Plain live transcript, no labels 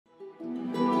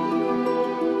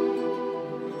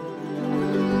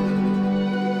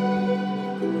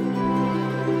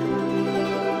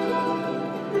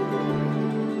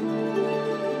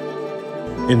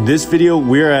In this video,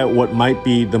 we're at what might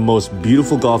be the most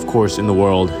beautiful golf course in the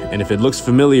world, and if it looks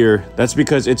familiar, that's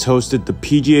because it's hosted the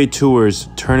PGA Tour's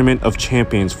Tournament of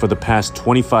Champions for the past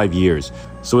 25 years.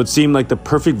 So it seemed like the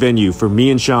perfect venue for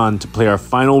me and Sean to play our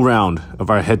final round of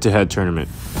our head-to-head tournament.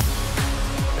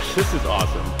 This is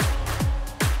awesome.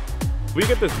 We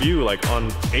get this view like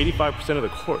on 85% of the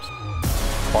course.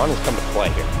 Kwon has come to play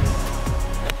here.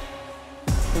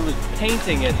 He was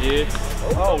painting it, dude.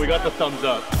 Oh, we got the thumbs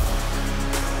up.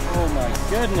 Oh my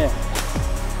goodness.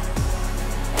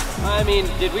 I mean,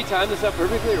 did we time this up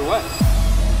perfectly or what?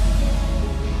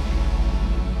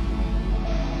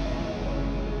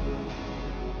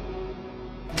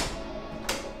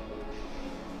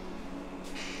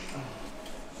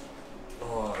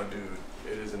 Oh, dude,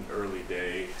 it is an early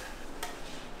day.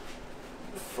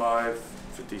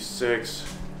 5:56.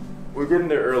 We're getting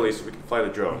there early so we can fly the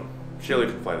drone.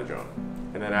 Shayler can fly the drone.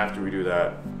 And then after we do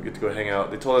that, we get to go hang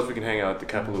out. They told us we can hang out at the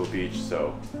Kapalua Beach,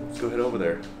 so let's go head over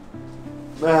there.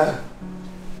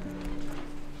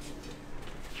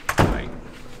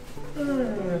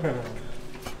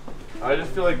 I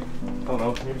just feel like, I don't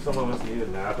know, maybe some of us need a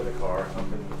nap in the car or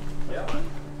something. Yeah.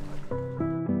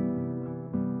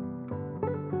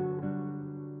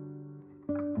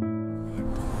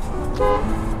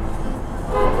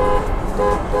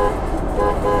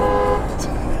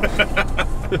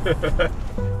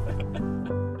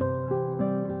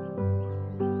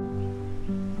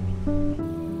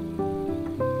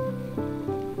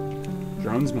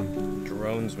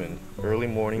 Dronesman. Early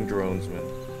morning dronesman.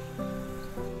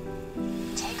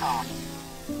 Take off.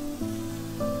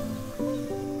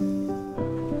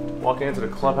 Walking into the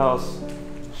clubhouse.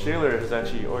 Shayler has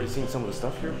actually already seen some of the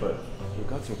stuff here, but we've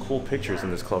got some cool pictures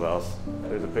in this clubhouse.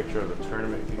 There's a picture of the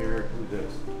tournament here. Who's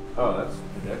this? Oh, that's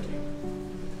Hideki.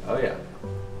 Oh yeah.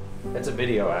 It's a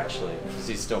video actually, because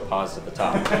he's still paused at the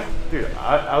top. Dude,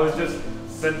 I was just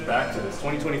sent back to this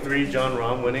 2023 John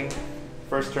Rahm winning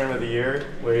first tournament of the year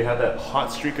where he had that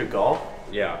hot streak of golf.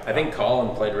 Yeah, I think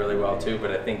Colin played really well too, but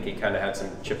I think he kind of had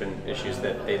some chipping issues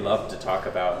that they love to talk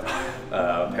about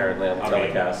apparently on the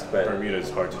telecast. But Bermuda's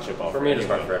hard to chip off. Bermuda's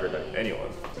hard for everybody. Anyone.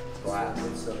 Glass.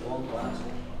 It's a long glass.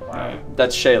 Wow.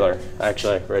 That's Shayler,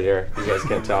 actually, right here. You guys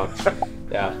can't tell.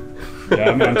 Yeah.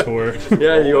 Yeah, I'm on tour.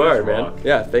 Yeah, you are, man.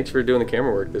 Yeah, thanks for doing the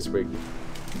camera work this week.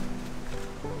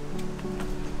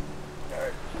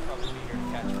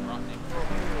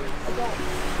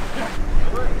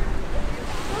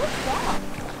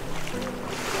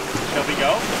 Shall we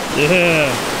go? Yeah.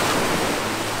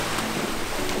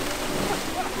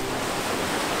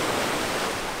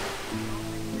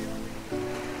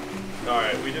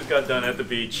 Alright, we just got done at the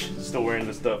beach. Still wearing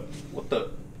this stuff. What the?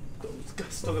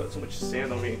 Still got so much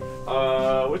sand on me.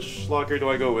 Which locker do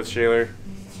I go with, Shayler?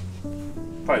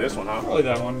 Probably this one, huh? Probably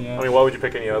that one, yeah. I mean, why would you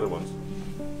pick any other ones?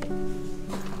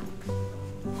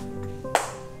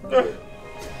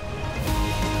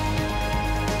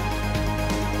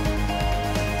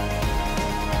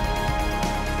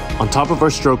 On top of our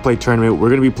stroke play tournament, we're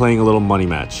going to be playing a little money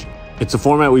match. It's a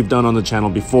format we've done on the channel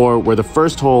before where the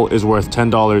first hole is worth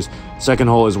 $10, second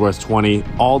hole is worth $20,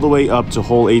 all the way up to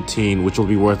hole 18, which will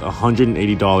be worth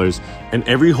 $180. And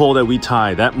every hole that we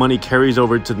tie, that money carries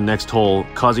over to the next hole,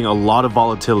 causing a lot of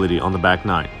volatility on the back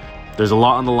nine. There's a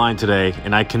lot on the line today,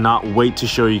 and I cannot wait to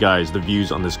show you guys the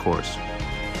views on this course.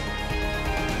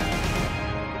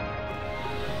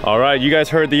 All right, you guys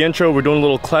heard the intro. We're doing a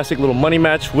little classic little money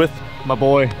match with my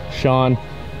boy, Sean.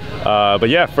 But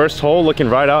yeah, first hole looking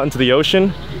right out into the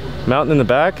ocean, mountain in the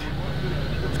back.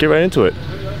 Let's get right into it.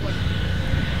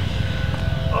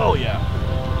 Oh yeah.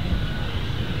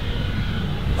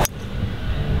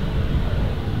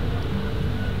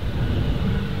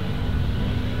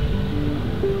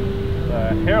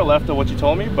 Hair left of what you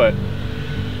told me, but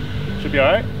should be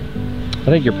all right. I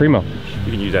think you're primo.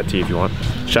 You can use that tee if you want.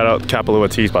 Shout out Kapalua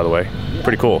tees, by the way.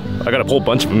 Pretty cool. I got a whole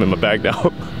bunch of them in my bag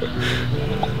now.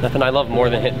 Nothing I love more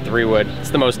than hitting 3-wood. It's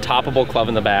the most toppable club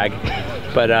in the bag.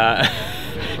 But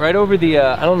right over the,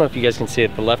 I don't know if you guys can see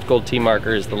it, the left gold tee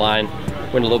marker is the line.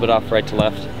 Went a little bit off right to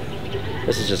left.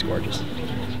 This is just gorgeous.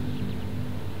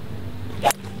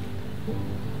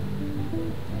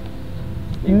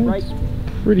 Right.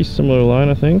 Pretty similar line,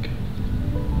 I think.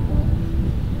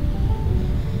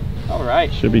 All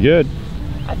right. Should be good.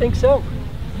 I think so.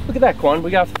 Look at that, Kwon. We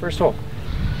got off the first hole.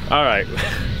 All right.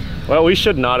 Well, we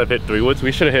should not have hit 3-woods.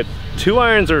 We should have hit 2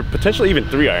 irons or potentially even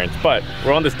 3 irons, but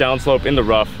we're on this downslope in the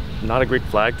rough. Not a great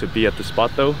flag to be at the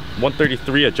spot though.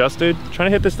 133 adjusted. Trying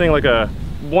to hit this thing like a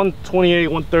 128,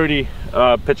 130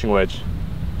 pitching wedge.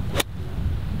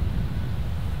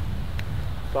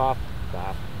 Soft,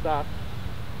 soft, soft.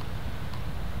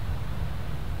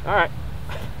 All right.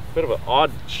 Bit of an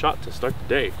odd shot to start the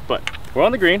day, but we're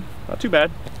on the green, not too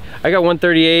bad. I got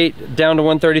 138 down to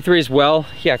 133 as well.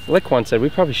 Yeah, like Kwon said, we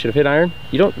probably should have hit iron.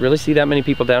 You don't really see that many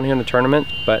people down here in the tournament,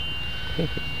 but hey,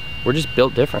 we're just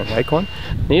built different, right, Kwon?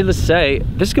 Needless to say,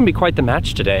 this is gonna be quite the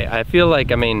match today. I feel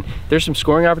like, I mean, there's some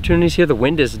scoring opportunities here. The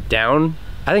wind is down.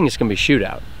 I think it's gonna be a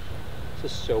shootout.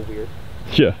 This is so weird.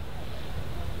 Yeah.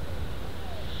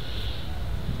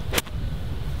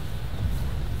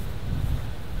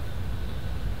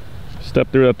 Step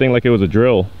through that thing like it was a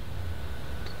drill.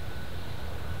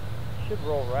 Should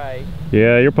roll right.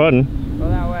 Yeah, you're putting. Go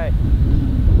that way.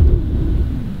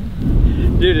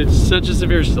 Dude, it's such a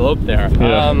severe slope there.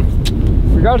 Yeah.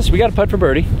 Regardless, we got a putt for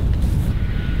birdie.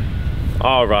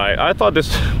 All right, I thought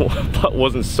this putt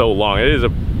wasn't so long. It is a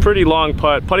pretty long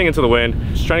putt, putting into the wind.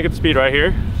 Just trying to get the speed right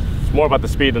here. It's more about the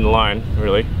speed than the line,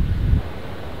 really.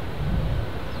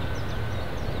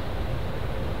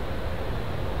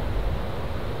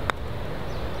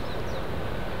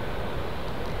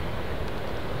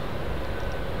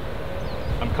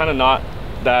 I'm kind of not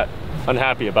that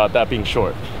unhappy about that being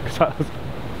short, because I was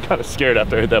kind of scared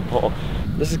after I hit that ball.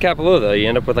 This is Kapalua though. You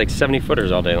end up with like 70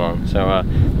 footers all day long. So, well,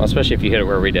 especially if you hit it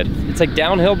where we did. It's like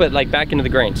downhill, but like back into the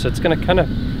grain. So it's gonna kind of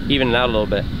even it out a little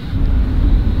bit.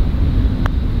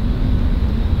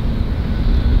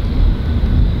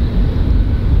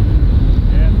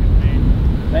 Yeah, it's good speed.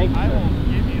 Thank you. I will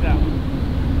give you that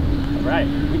one. All right,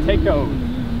 we take those.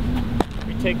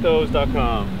 We take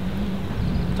those.com.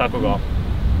 Taco Golf.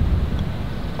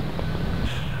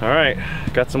 All right,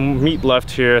 got some meat left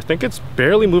here. I think it's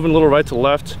barely moving a little right to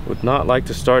left. Would not like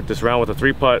to start this round with a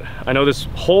 3-putt. I know this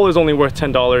hole is only worth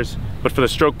 $10, but for the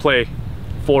stroke play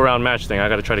 4-round match thing, I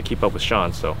gotta try to keep up with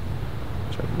Sean, so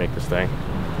try to make this thing.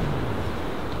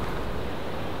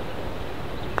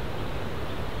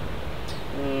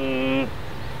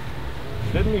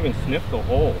 Didn't even sniff the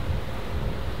hole.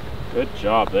 Good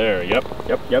job there. Yep.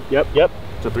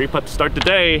 It's a 3-putt to start the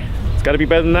day. It's gotta be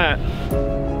better than that.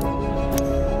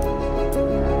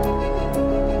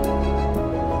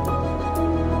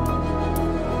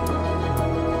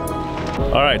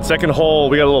 All right, second hole,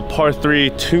 we got a little par 3,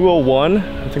 201.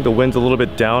 I think the wind's a little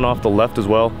bit down off the left as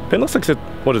well. Pin looks like it's,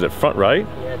 what is it, front right?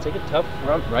 Yeah, take a tough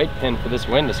front right pin for this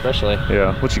wind especially.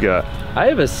 Yeah, what you got? I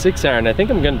have a 6-iron. I think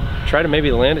I'm gonna try to maybe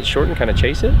land it short and kind of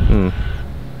chase it.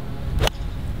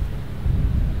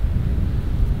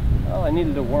 Well, I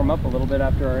needed to warm up a little bit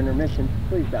after our intermission.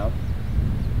 Please bounce.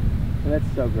 That's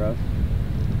so gross.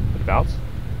 Did it bounce?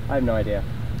 I have no idea.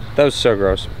 That was so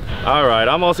gross. All right,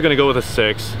 I'm also gonna go with a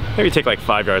 6. Maybe take like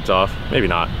 5 yards off. Maybe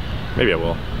not. Maybe I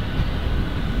will.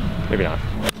 Maybe not.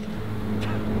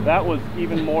 That was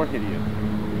even more hideous.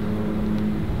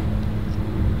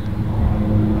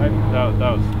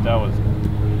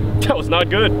 That was not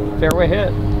good. Fairway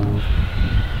hit.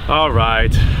 All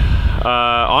right.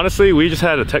 Honestly, we just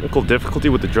had a technical difficulty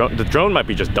with the drone. The drone might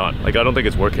be just done. Like, I don't think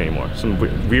it's working anymore. Some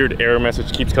weird error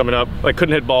message keeps coming up. I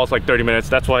couldn't hit balls like 30 minutes.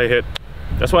 That's why I hit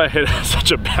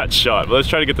such a bad shot. But let's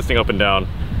try to get this thing up and down.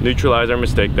 Neutralize our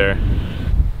mistake there.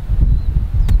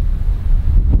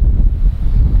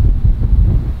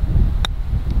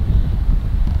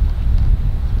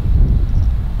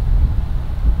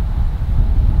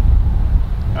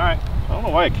 All right, I don't know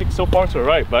why it kicked so far to the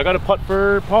right, but I got a putt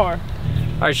for par.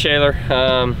 All right, Shayler,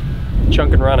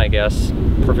 chunk and run, I guess.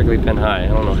 Perfectly pin high. I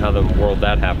don't know how the world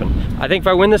that happened. I think if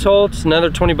I win this hole, it's another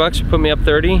 20 bucks to put me up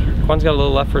 30. Kwon's got a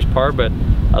little left for his par, but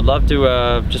I'd love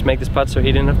to just make this putt so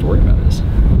he didn't have to worry about this.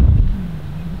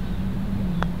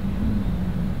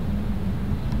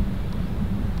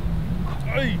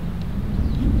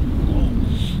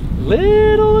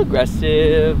 Little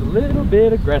aggressive, a little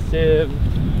bit aggressive.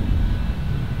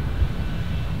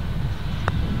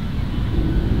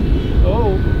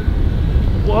 Oh,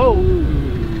 whoa.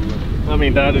 I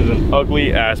mean, that is an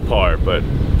ugly ass par, but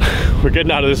we're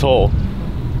getting out of this hole.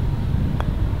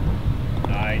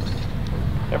 Nice.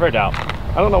 Never a doubt.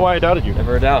 I don't know why I doubted you.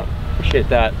 Never a doubt. Appreciate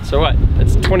that. So what?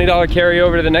 It's a $20 carry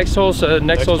over to the next hole, so the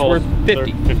next hole's worth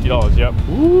 50. $50, yep.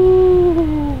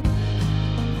 Woo!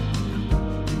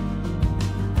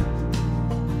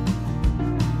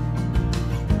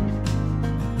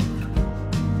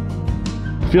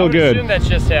 Feel good. Assume that's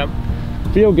just him.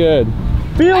 Feel good.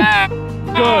 Feel good.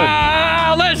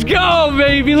 Let's go,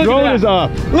 baby. Look Drone at that. is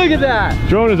up. Look at that.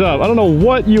 Drone is up. I don't know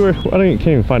what you were. Can't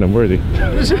even find him. Where is he?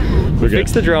 We're good.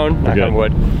 Fix the drone. Knock on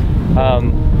wood.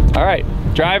 All right.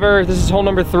 Driver, this is hole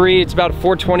number 3. It's about a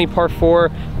 420 par 4.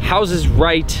 Houses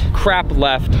right, crap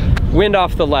left, wind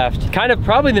off the left. Kind of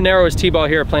probably the narrowest tee-ball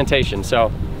here at Plantation,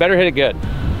 so better hit it good.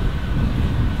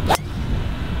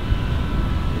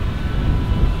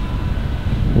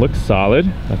 Looks solid,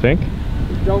 I think.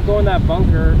 Don't go in that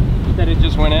bunker that it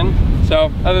just went in.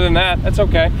 So other than that, that's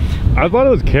okay. I thought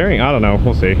it was carrying. I don't know.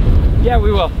 We'll see. Yeah,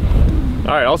 we will. All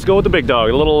right, let's go with the big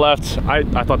dog. A little left. I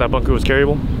thought that bunker was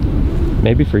carryable.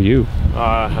 Maybe for you.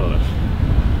 I don't know.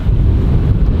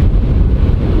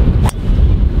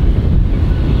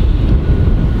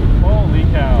 Holy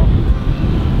cow.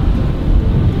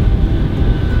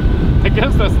 I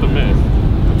guess that's the miss.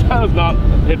 That was not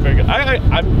hit very good.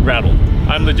 I'm rattled.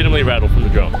 I'm legitimately rattled from the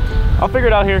drone. I'll figure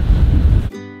it out here.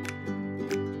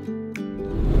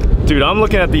 Dude, I'm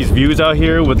looking at these views out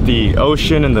here with the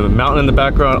ocean and the mountain in the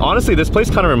background. Honestly, this place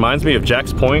kind of reminds me of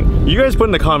Jack's Point. You guys put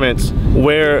in the comments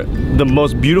where the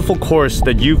most beautiful course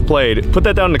that you've played. Put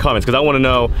that down in the comments because I want to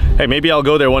know, hey, maybe I'll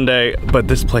go there one day, but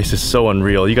this place is so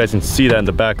unreal. You guys can see that in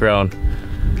the background.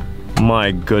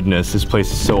 My goodness, this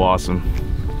place is so awesome.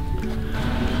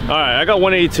 All right, I got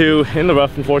 182 in the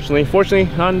rough, unfortunately.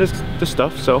 Fortunately, not in this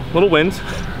stuff, so little winds.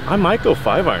 I might go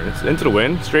 5-iron. It's into the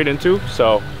wind, straight into,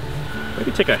 so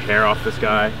maybe take a hair off this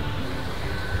guy.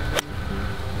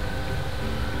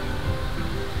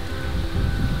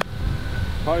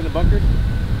 Probably in the bunker?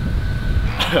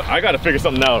 I gotta figure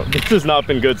something out. This has not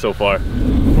been good so far.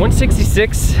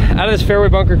 166 out of this fairway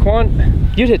bunker.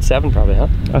 Kwon, you'd hit 7 probably, huh?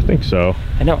 I think so.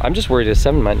 I know, I'm just worried a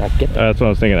 7 might not get there. That's what I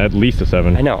was thinking, at least a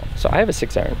 7. I know, so I have a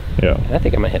 6-iron. Yeah. And I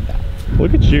think I'm gonna hit that.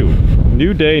 Look at you.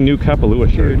 New day, new Kapalua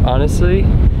shirt. Honestly,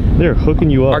 They're hooking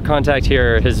you up. our contact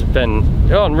here has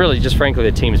been, oh, and really just frankly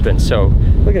the team's been so,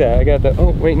 look at that, I got the,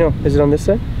 oh wait, no, is it on this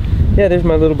side? Yeah, there's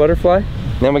my little butterfly.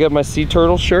 Now I got my sea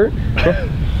turtle shirt.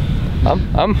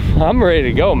 I'm ready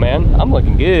to go, man. I'm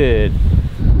looking good.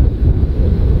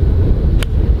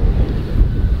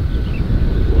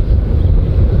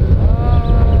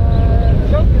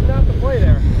 Chunk is not the play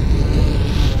there.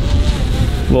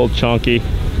 A little chunky.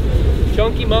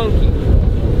 Chunky monkey.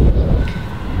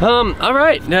 All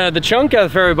right, the chunk out of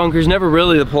the fairway bunker is never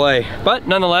really the play, but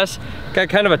nonetheless, got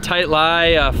kind of a tight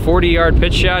lie, 40-yard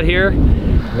pitch shot here. I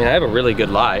mean, I have a really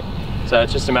good lie, so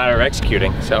it's just a matter of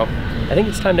executing. So I think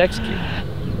it's time to execute.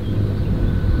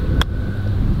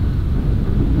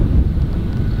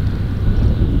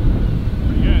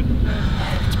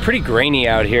 It's pretty grainy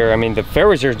out here. I mean, the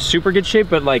fairways are in super good shape,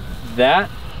 but like that,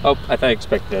 oh, I thought I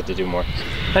expected that to do more.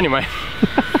 Anyway.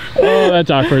 Oh, that's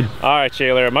awkward. All right,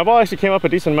 Shayler. My ball actually came up a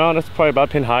decent amount. That's probably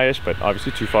about pin high-ish, but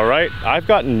obviously too far right. I've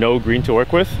got no green to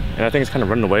work with, and I think it's kind of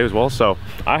running away as well, so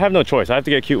I have no choice. I have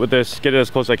to get cute with this, get it as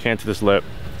close as I can to this lip.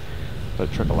 Let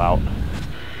it trickle out.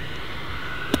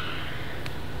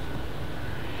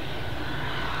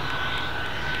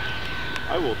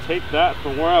 I will take that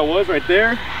from where I was right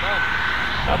there.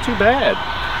 Not too bad.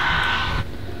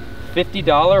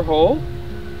 $50 hole.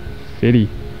 Fitty.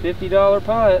 $50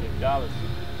 putt.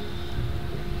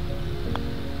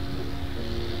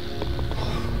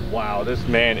 Wow, this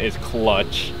man is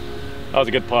clutch. That was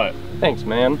a good putt. Thanks,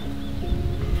 man.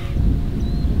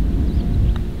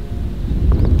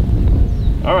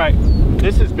 All right,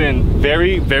 this has been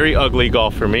very, very ugly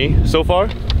golf for me so far.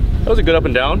 That was a good up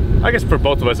and down. I guess for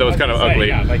both of us, that was kind of ugly.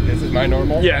 Yeah, like this is my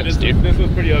normal. Yeah, this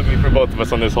was pretty ugly for both of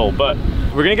us on this hole, but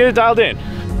we're gonna get it dialed in.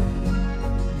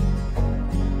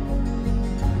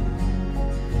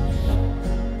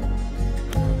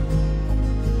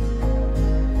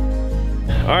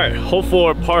 All right, hole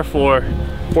 4, par 4,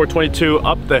 422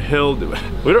 up the hill.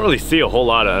 We don't really see a whole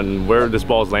lot on where this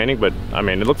ball is landing, but I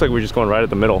mean, it looks like we're just going right at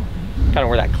the middle. Kind of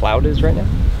where that cloud is right now.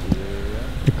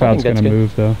 The cloud's gonna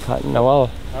move though. No,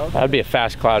 well, that'd be a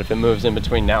fast cloud if it moves in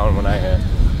between now and when I hit.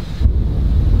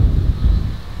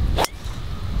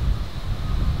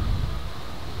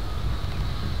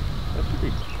 That should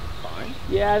be fine.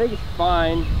 Yeah, I think it's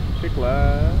fine. Pick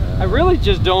left. I really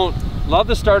just don't love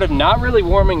the start of not really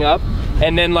warming up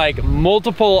and then like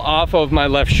multiple off of my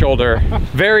left shoulder.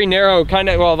 Very narrow, kind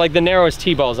of, well, like the narrowest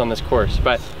tee balls on this course,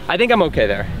 but I think I'm okay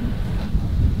there.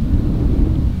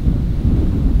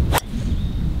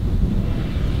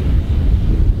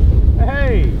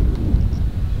 Hey!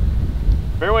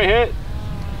 Fairway hit.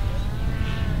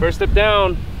 First step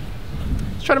down.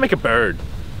 Let's try to make a bird.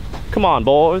 Come on,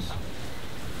 boys.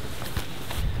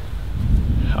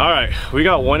 All right, we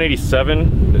got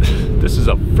 187. This is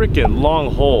a freaking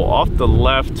long hole off the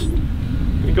left.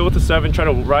 We go with the 7,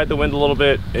 trying to ride the wind a little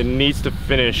bit. It needs to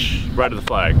finish right of the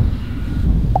flag.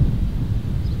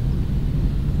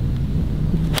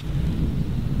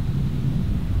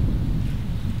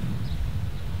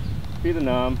 Be the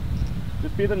numb.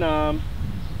 Just be the numb.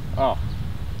 Oh.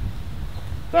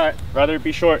 It's all right, rather it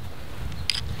be short.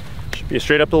 Should be a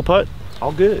straight uphill putt.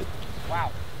 All good.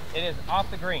 Wow, it is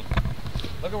off the green.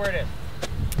 Look at where it is.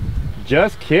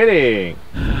 Just kidding.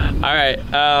 All right,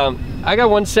 I got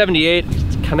 178.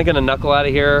 Kind of gonna knuckle out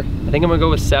of here. I think I'm gonna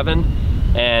go with 7.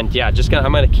 And yeah,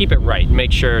 I'm gonna keep it right and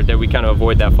make sure that we kind of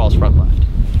avoid that false front left.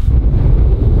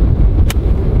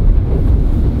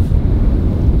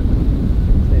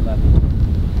 Stay left.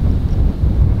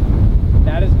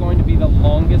 That is going to be the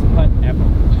longest putt ever.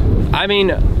 I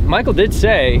mean, Michael did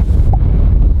say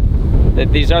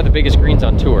that these are the biggest greens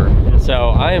on tour. So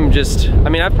I am just, I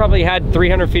mean, I've probably had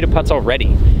 300 feet of putts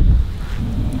already.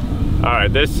 All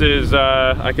right, this is,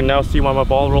 I can now see why my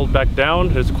ball rolled back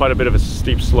down. There's quite a bit of a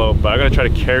steep slope, but I'm gonna try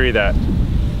to carry that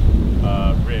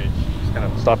ridge. Just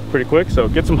kind of stop pretty quick. So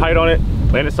get some height on it,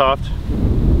 land it soft.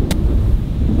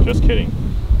 Just kidding.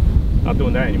 Not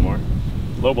doing that anymore.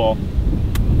 Low ball.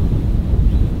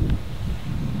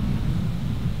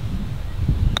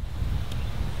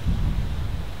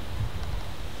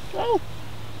 Oh!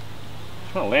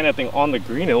 Trying to land that thing on the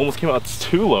green. It almost came out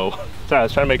too low. Sorry, I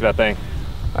was trying to make that thing.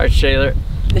 All right, Shayler,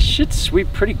 this should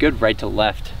sweep pretty good right to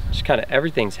left. Just kind of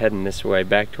everything's heading this way,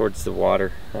 back towards the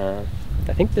water. I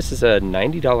think this is a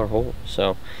 $90 hole,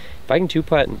 so if I can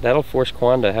 2-putt, that'll force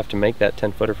Kwon to have to make that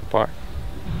 10-footer for par.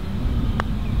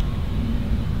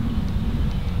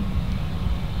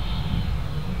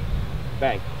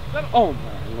 Bang. Oh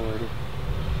my lord.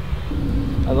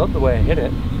 I love the way I hit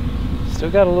it.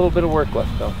 Still got a little bit of work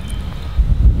left though.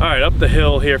 All right, up the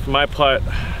hill here for my putt.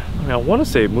 I mean, I want to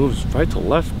say it moves right to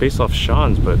left based off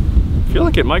Sean's, but I feel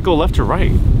like it might go left to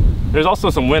right. There's also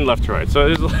some wind left to right,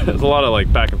 so there's a lot of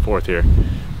like back and forth here.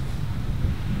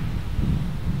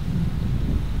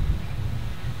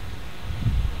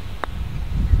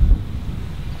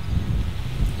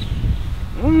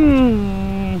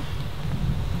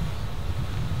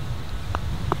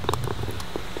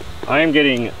 I am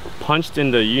getting punched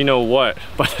into you know what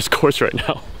by this course right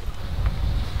now.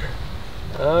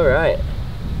 All right.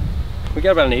 We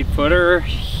got about an 8-footer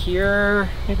here,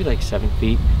 maybe like 7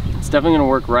 feet. It's definitely gonna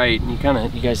work right. And you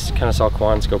guys kind of saw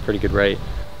Kwon's go pretty good right.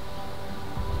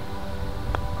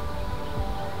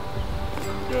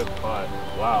 Good putt.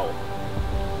 Wow.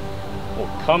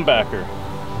 Oh, comebacker.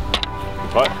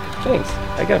 Good putt. Thanks.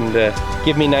 I got him to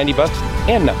give me 90 bucks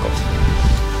and knuckles.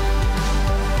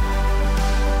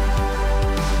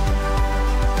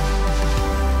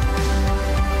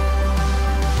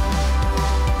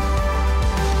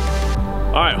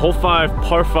 All right, hole 5,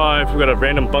 par 5. We got a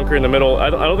random bunker in the middle. I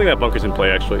don't think that bunker's in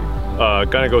play actually.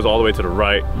 Kind of goes all the way to the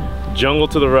right. Jungle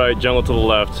to the right, jungle to the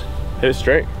left. Hit it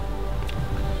straight.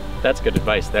 That's good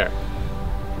advice there.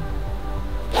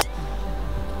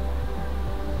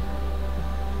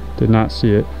 Did not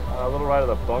see it. A little right of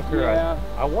the bunker. Yeah.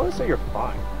 I want to say you're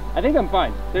fine. I think I'm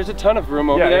fine. There's a ton of room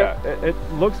over there. Yeah, it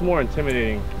looks more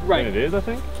intimidating than it is, I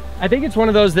think. I think it's one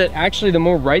of those that actually the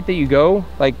more right that you go,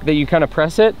 like that you kind of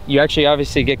press it, you actually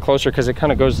obviously get closer because it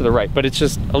kind of goes to the right, but it's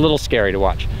just a little scary to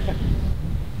watch.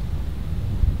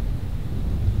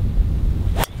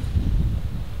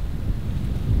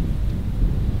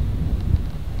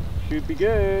 Should be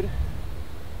good.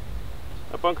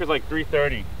 That bunker's like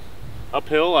 330.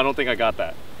 Uphill, I don't think I got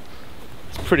that.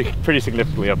 It's pretty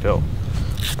significantly uphill.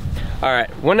 All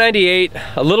right, 198,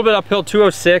 a little bit uphill,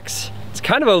 206. It's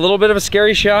kind of a little bit of a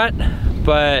scary shot,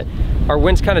 but our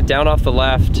wind's kind of down off the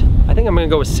left. I think I'm gonna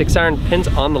go with 6-iron pins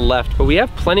on the left, but we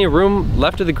have plenty of room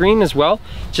left of the green as well.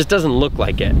 It just doesn't look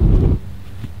like it.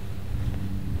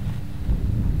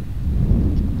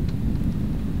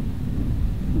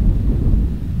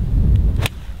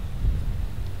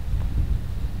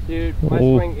 Dude, my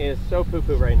swing is so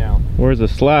poo-poo right now. Where's the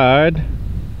slide?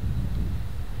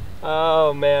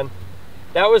 Oh man,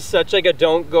 that was such like a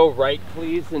don't go right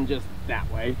please and just that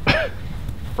way.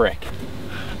 Frick.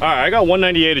 All right, I got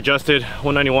 198 adjusted,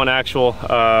 191 actual.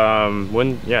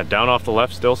 Wind, yeah, down off the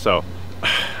left still, so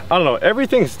I don't know.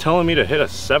 Everything's telling me to hit a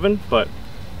 7, but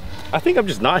I think I'm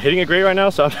just not hitting it great right now,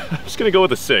 so I'm just gonna go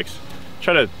with a 6.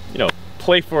 Try to, you know,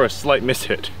 play for a slight miss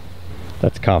hit.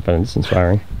 That's confidence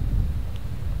inspiring.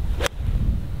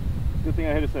 Good thing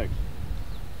I hit a 6.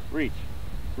 Reach,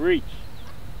 reach.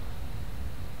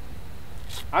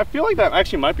 I feel like that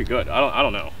actually might be good. I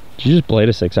don't know. Did you just blade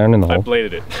a 6-iron in the hole? I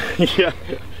bladed it. Yeah,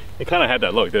 it kind of had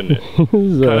that look, didn't it?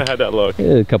 Kind of had that look.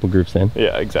 A couple groups in.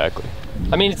 Yeah, exactly.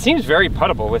 I mean, it seems very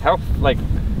puttable with how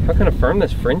kind of firm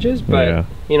this fringe is, but yeah.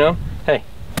 You know, hey,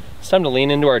 it's time to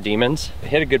lean into our demons.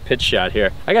 Hit a good pitch shot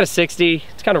here. I got a 60.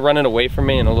 It's kind of running away from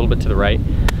me and a little bit to the right.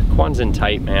 Kwon's in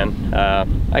tight, man.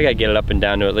 I gotta get it up and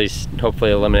down to at least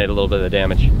hopefully eliminate a little bit of the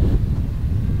damage.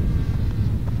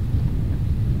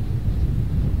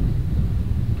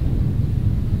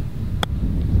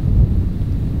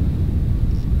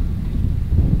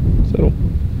 Settle.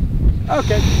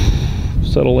 Okay.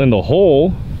 settle in the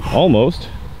hole, almost.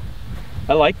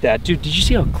 I like that. Dude, did you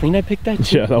see how clean I picked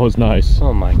that? Yeah, that was nice.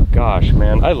 Oh my gosh,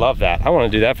 man. I love that. I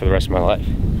want to do that for the rest of my life.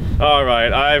 All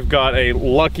right, I've got a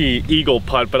lucky eagle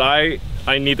putt, but I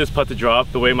need this putt to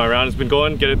drop the way my round has been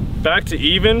going. Get it back to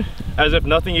even, as if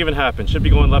nothing even happened. Should be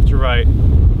going left to right.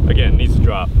 Again, needs to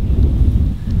drop.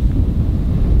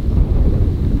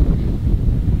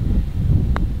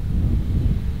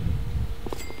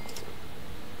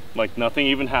 Like nothing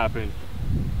even happened.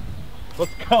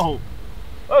 Let's go.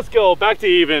 Let's go, back to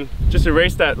even. Just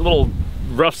erase that little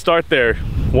rough start there.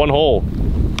 One hole.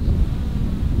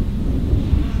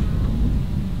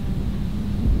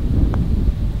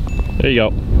 There you go.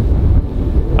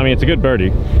 I mean, it's a good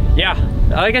birdie. Yeah,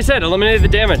 like I said, eliminated the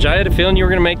damage. I had a feeling you were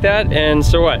gonna make that, and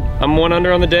so what? I'm 1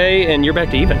 under on the day, and you're back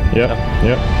to even. Yep, So.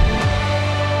 yep.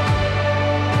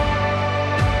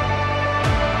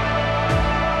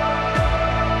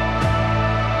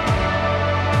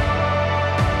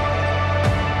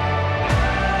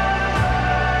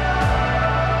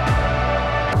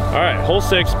 All right, hole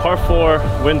 6, par 4,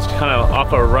 wind's kind of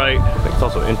off our right. I think it's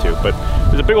also into, but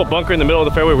there's a big old bunker in the middle of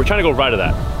the fairway. We're trying to go right of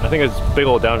that. I think it's a big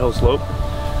old downhill slope.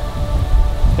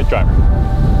 Hit driver.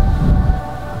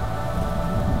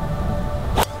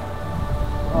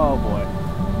 Oh boy.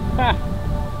 Ha!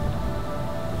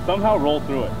 Somehow rolled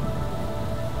through it.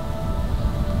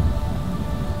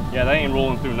 Yeah, that ain't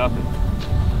rolling through nothing.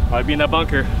 Might be in that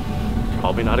bunker.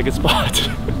 Probably not a good spot.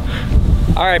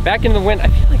 All right, back into the wind. I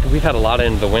feel like we've had a lot of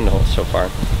into the wind holes so far.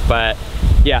 But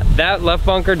yeah, that left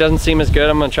bunker doesn't seem as good.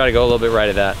 I'm gonna try to go a little bit right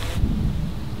of that.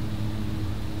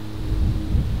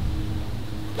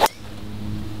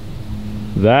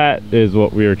 That is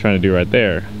what we were trying to do right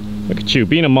there. Look at you,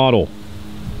 being a model.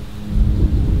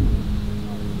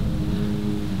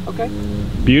 Okay.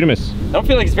 Beautimous. I don't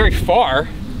feel like it's very far,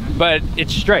 but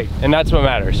it's straight, and that's what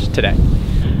matters today.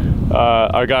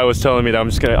 Our guy was telling me that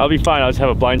I'll be fine, I'll just have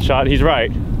a blind shot. He's right,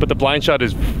 but the blind shot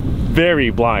is very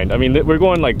blind. I mean, we're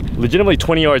going like legitimately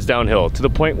 20 yards downhill to the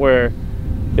point where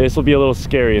this will be a little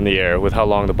scary in the air with how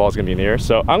long the ball's gonna be in the air.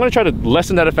 So I'm gonna try to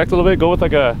lessen that effect a little bit, go with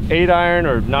like a 8 iron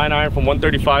or 9 iron from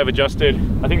 135 adjusted.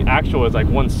 I think actual is like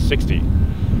 160.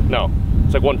 No,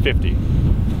 it's like 150.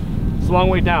 It's a long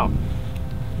way down.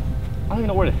 I don't even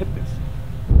know where to hit this.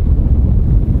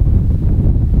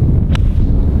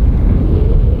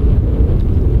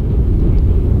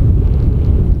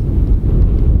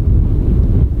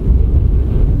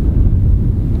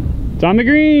 It's on the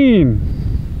green.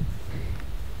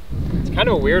 It's kind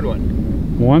of a weird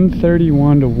one.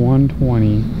 131 to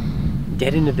 120.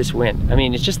 Dead into this wind. I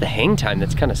mean, it's just the hang time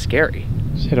that's kind of scary.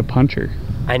 Just hit a puncher.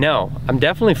 I know. I'm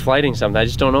definitely flighting something. I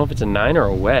just don't know if it's a 9 or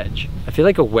a wedge. I feel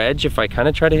like a wedge, if I kind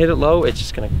of try to hit it low, it's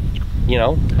just gonna, you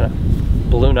know, kind of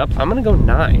balloon up. I'm gonna go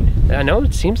 9. I know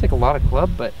it seems like a lot of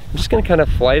club, but I'm just gonna kind of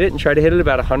flight it and try to hit it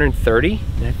about 130.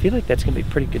 And I feel like that's gonna be a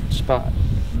pretty good spot.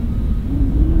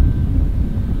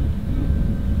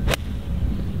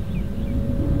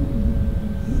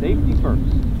 Safety first.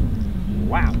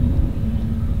 Wow.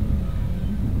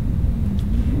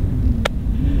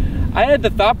 I had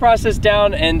the thought process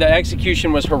down and the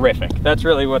execution was horrific. That's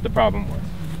really what the problem was.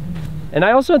 And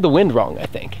I also had the wind wrong, I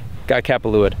think. Got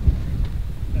Kapalua.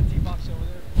 That tee box over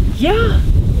there? Yeah,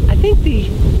 I think the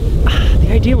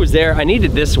idea was there. I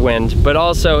needed this wind, but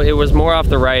also it was more off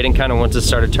the right, and kind of once it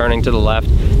started turning to the left,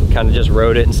 kind of just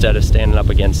rode it instead of standing up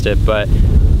against it. But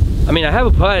I mean, I have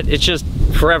a putt, it's just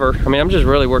forever. I mean, I'm just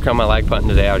really working on my lag putting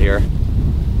today out here.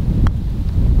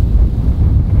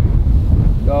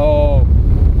 Go.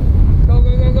 Go,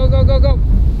 go, go, go, go, go, go.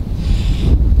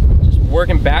 Just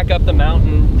working back up the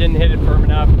mountain, didn't hit it firm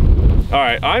enough. All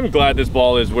right, I'm glad this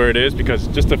ball is where it is, because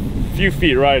just a few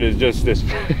feet right is just this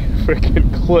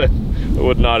freaking cliff. It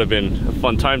would not have been a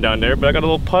fun time down there, but I got a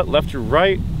little putt left to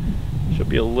right. Should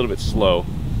be a little bit slow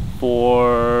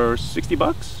for 60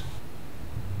 bucks.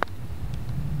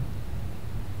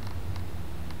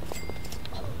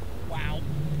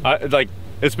 Like,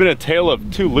 it's been a tale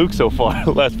of 2 Lukes so far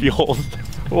the last few holes.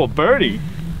 Oh, birdie.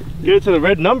 Get it to the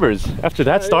red numbers after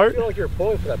that start. I feel like you were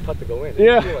pulling for that putt to go in.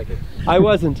 Yeah. I feel like it.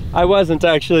 I wasn't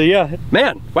actually, yeah.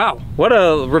 Man, wow, what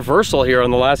a reversal here on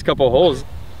the last couple of holes.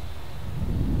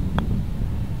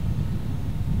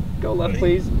 Go left,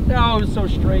 please. No, it was so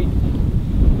straight.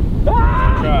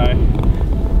 Ah!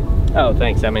 Try. Oh,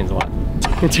 thanks, that means a lot.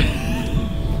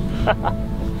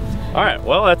 All right,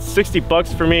 well, that's 60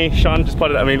 bucks for me. Sean just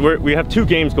putted, I mean, we have 2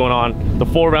 games going on. The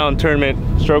 4-round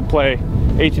tournament, stroke play,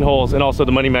 18 holes, and also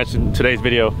the money match in today's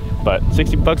video. But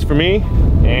 60 bucks for me,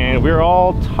 and we're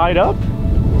all tied up.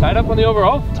 Tied up on the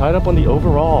overall? Tied up on the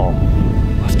overall.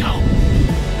 Let's go.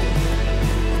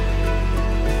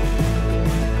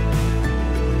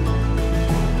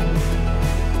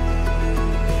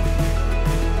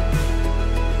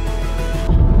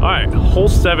 All right, hole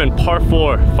 7, par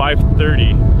 4,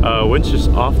 530. Wind's just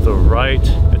off the right.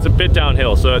 It's a bit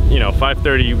downhill, so you know,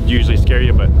 530 usually scare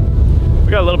you, but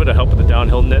we got a little bit of help with the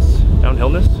downhillness.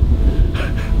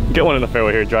 Get one in the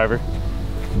fairway here, driver.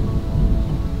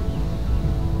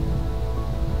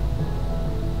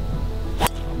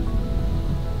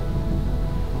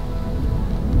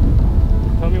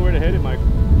 Tell me where to hit it, Mike.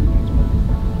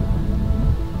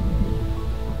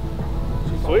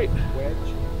 Sweet.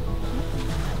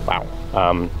 Wow.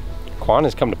 Kwon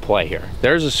has come to play here.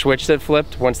 There's a switch that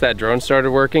flipped once that drone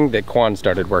started working, that Kwon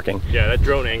started working. Yeah, that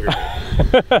drone angered me.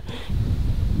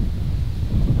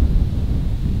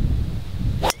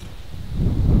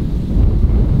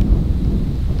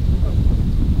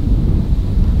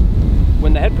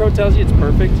 When the head pro tells you it's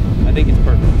perfect, I think it's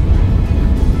perfect.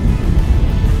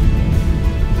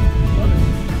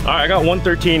 All right, I got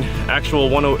 113, actual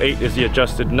 108 is the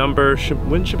adjusted number.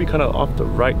 Wind should be kind of off the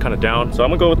right, kind of down. So I'm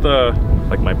gonna go with the,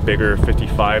 like my bigger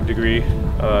 55-degree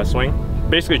swing.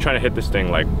 Basically trying to hit this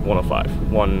thing like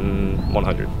 105,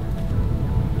 100.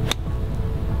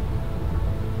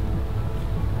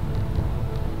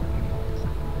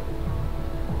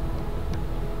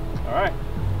 All right,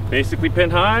 basically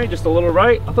pin high, just a little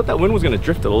right. I thought that wind was gonna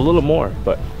drift it a little more,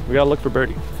 but we gotta look for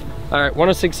birdie. All right,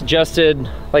 106 adjusted.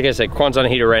 Like I said, Kwon's on a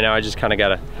heater right now. I just kind of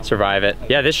gotta survive it.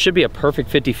 Yeah, this should be a perfect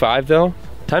 55 though.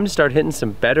 Time to start hitting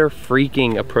some better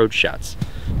freaking approach shots.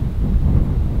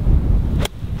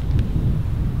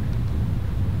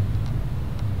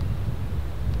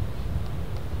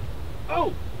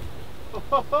 Oh!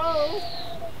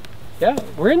 Yeah,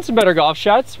 we're hitting some better golf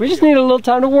shots. We just need a little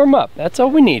time to warm up. That's all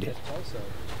we needed.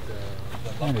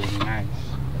 That is nice.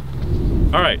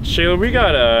 All right, Shayla, we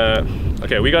got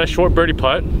a short birdie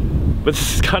putt, but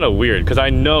this is kind of weird because I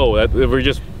know that we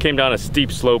just came down a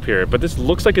steep slope here, but this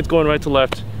looks like it's going right to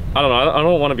left. I don't know, I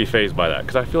don't want to be fazed by that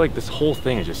because I feel like this whole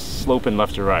thing is just sloping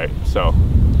left to right. So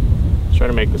let's try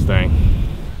to make this thing.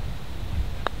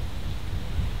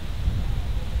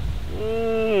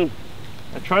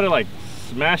 I try to like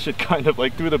smash it kind of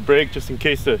like through the brake just in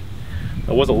case I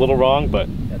was a little wrong, but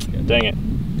dang it.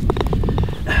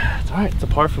 It's all right, it's a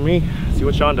par for me. Let's see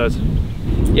what Sean does.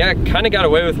 Yeah, kind of got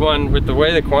away with one with the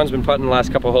way that Kwon's been putting the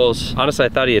last couple holes. Honestly, I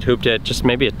thought he had hooped it just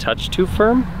maybe a touch too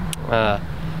firm.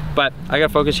 But I gotta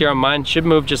focus here on mine. Should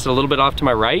move just a little bit off to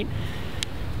my right.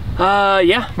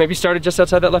 Yeah, maybe start it just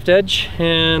outside that left edge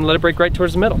and let it break right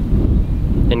towards the middle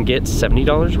and get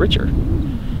 $70 richer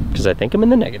because I think I'm in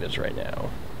the negatives right now.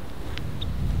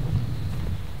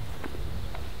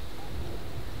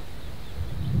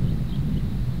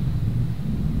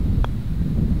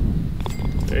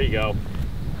 There you go.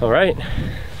 All right.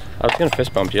 I was gonna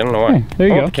fist bump you, I don't know why. Hey, there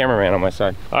you I go. want the cameraman on my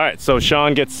side. All right, so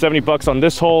Sean gets 70 bucks on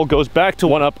this hole, goes back to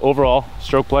 1 up overall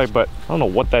stroke play, but I don't know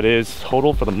what that is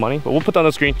total for the money, but we'll put that on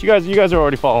the screen. You guys are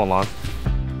already following along.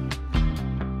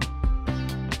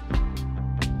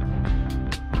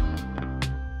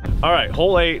 All right,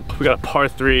 hole 8, we got a par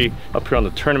 3 up here on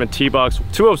the tournament tee box.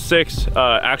 206,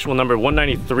 actual number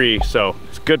 193, so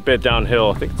it's a good bit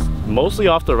downhill. I think it's mostly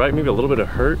off the right, maybe a little bit of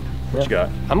hurt. What you got?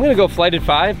 I'm gonna go flighted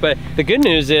 5, but the good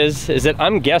news is that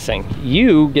I'm guessing.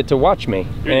 You get to watch me,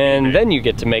 and then you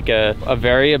get to make a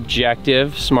very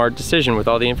objective, smart decision with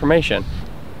all the information.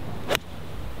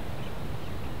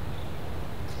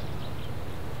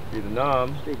 Be the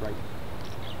nom.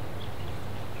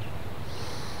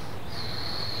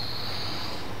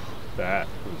 That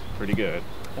was pretty good.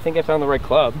 I think I found the right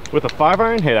club. With a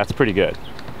 5-iron, hey, that's pretty good.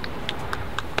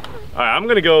 All right, I'm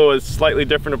gonna go a slightly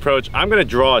different approach. I'm gonna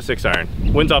draw a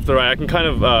 6-iron. Wind's off the right. I can kind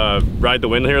of ride the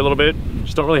wind here a little bit.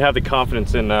 Just don't really have the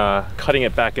confidence in cutting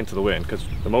it back into the wind because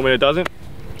the moment it doesn't,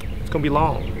 it's gonna be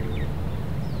long.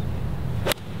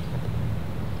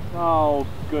 Oh,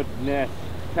 goodness.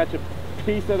 Catch a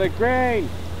piece of the grain.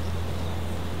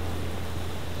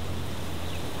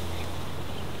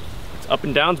 It's up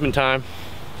and downsman time.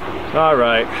 All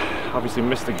right, obviously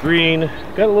missed the green.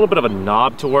 Got a little bit of a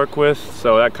knob to work with,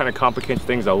 so that kind of complicates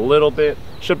things a little bit.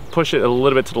 Should push it a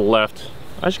little bit to the left.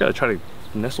 I just gotta try to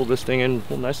nestle this thing in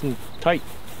real nice and tight.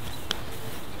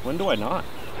 When do I not?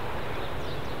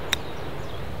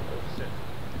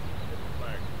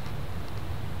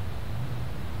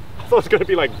 I thought it was gonna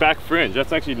be like back fringe.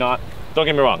 That's actually not, don't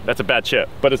get me wrong, that's a bad chip,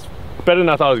 but it's better than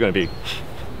I thought it was gonna be.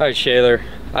 All right, Shayler.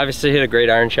 Obviously hit a great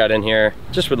iron shot in here.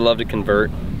 Just would love to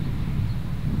convert.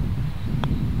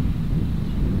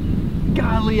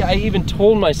 Golly, I even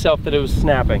told myself that it was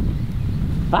snapping.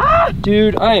 Ah,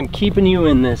 dude, I am keeping you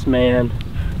in this, man.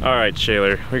 All right,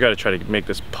 Shayler, we gotta try to make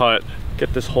this putt,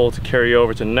 get this hole to carry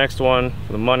over to the next one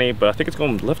for the money, but I think it's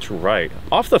going left to right.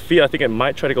 Off the feet, I think it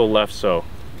might try to go left, so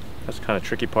That's the kind of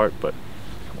tricky part, but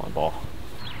come on, ball.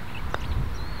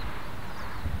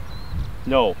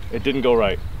 No, it didn't go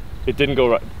right. It didn't go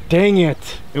right. Dang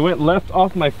it! It went left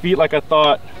off my feet like I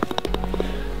thought.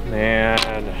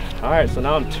 Man. All right, so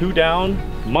now I'm 2 down.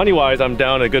 Money-wise, I'm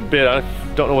down a good bit. I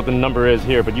don't know what the number is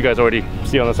here, but you guys already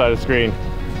see on the side of the screen.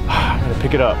 I gotta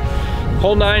pick it up.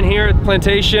 Hole 9 here at the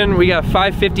plantation. We got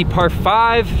 550 par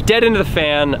 5, dead into the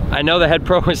fan. I know the head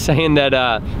pro was saying that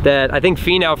that I think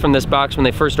Finau from this box when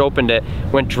they first opened it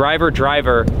went driver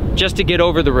just to get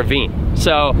over the ravine.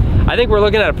 So I think we're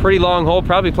looking at a pretty long hole,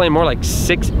 probably playing more like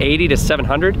 680 to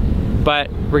 700.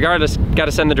 But regardless, got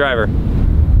to send the driver.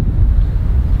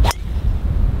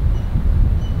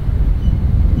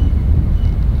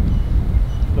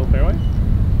 Still fairway?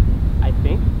 I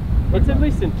think. It's at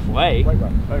least in play. Right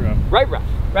rough. Right rough. Right rough.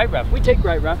 Right rough. We take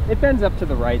right rough. It bends up to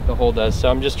the right, the hole does, so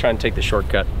I'm just trying to take the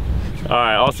shortcut. All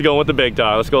right, also going with the big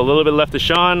dog. Let's go a little bit left of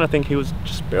Sean. I think he was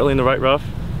just barely in the right rough.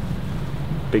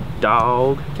 Big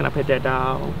dog. Can I pet that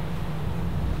dog?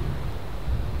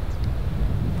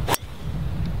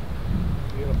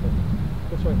 Beautiful.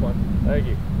 This way, Kwon. Thank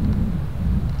you.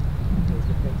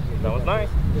 That one's nice.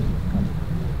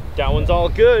 That one's all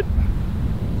good.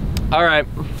 All right,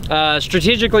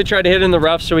 strategically tried to hit in the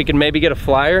rough so we can maybe get a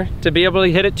flyer to be able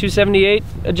to hit it 278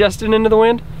 adjusted into the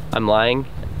wind. I'm lying,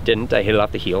 didn't, I hit it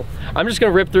off the heel. I'm just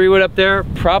gonna rip 3-wood up there,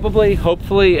 probably,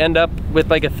 hopefully end up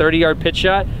with like a 30-yard pitch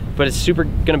shot, but it's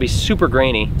gonna be super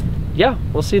grainy. Yeah,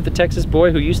 we'll see if the Texas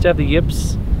boy who used to have the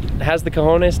yips has the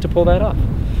cojones to pull that off.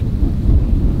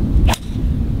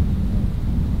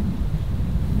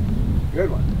 Good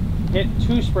one. Hit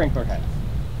 2 sprinkler heads.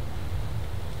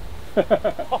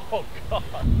 Oh God.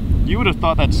 You would have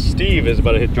thought that Steve is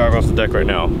about to hit driver off the deck right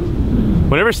now.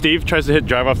 Whenever Steve tries to hit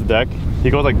driver off the deck, he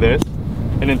goes like this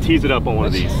and then tees it up on one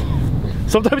of these.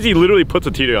 Sometimes he literally puts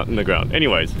a tee in the ground.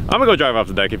 Anyways, I'm gonna go drive off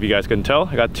the deck if you guys couldn't tell.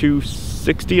 I got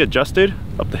 260 adjusted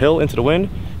up the hill into the wind.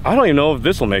 I don't even know if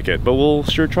this will make it, but we'll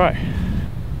sure try.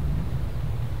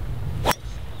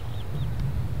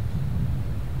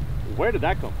 Where did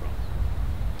that come from?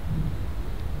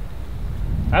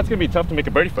 That's gonna be tough to make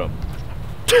a birdie from.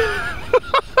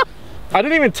 I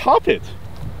didn't even top it.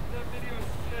 That video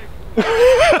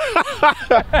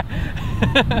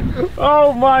is sick.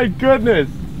 Oh my goodness.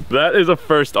 That is a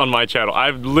first on my channel.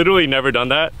 I've literally never done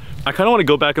that. I kind of want to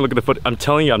go back and look at the foot. I'm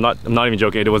telling you, I'm not even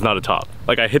joking. It was not a top.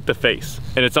 Like I hit the face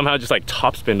and it somehow just like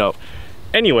top spinned up.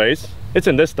 Anyways, it's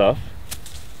in this stuff.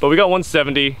 But we got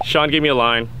 170. Sean gave me a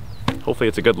line. Hopefully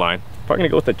it's a good line. Probably gonna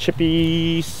go with a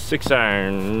chippy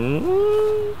 6-iron.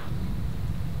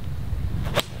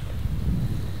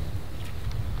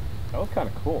 That was kind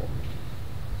of cool.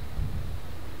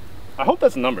 I hope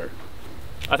that's a number.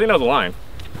 I think that was a line.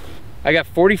 I got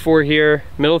 44 here,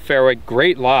 middle of fairway,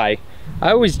 great lie.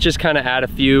 I always just kind of add a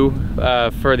few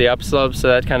for the upslope, so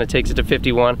that kind of takes it to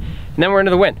 51. And then we're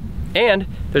into the wind. And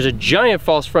there's a giant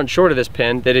false front short of this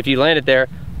pin that if you land it there,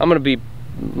 I'm gonna be,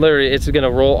 literally, it's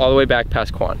gonna roll all the way back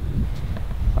past Kwon.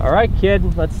 All right,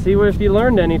 kid, let's see if you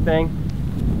learned anything.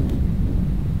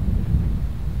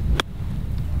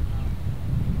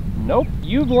 Nope,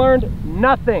 you've learned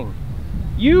nothing.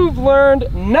 You've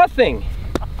learned nothing.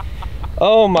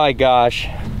 Oh my gosh.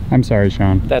 I'm sorry,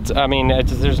 Sean. That's, I mean,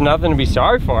 there's nothing to be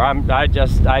sorry for. I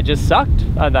just sucked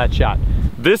on that shot.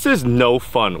 This is no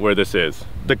fun where this is.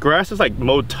 The grass is like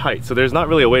mowed tight, so there's not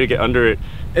really a way to get under it.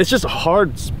 It's just a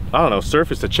hard, I don't know,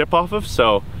 surface to chip off of,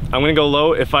 so I'm gonna go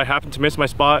low. If I happen to miss my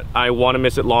spot, I wanna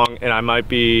miss it long, and I might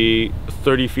be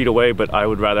 30 feet away, but I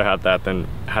would rather have that than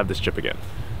have this chip again.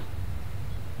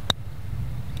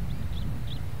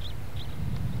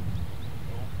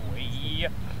 Oh boy.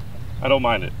 I don't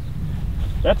mind it.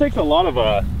 That takes a lot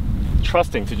of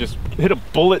trusting to just hit a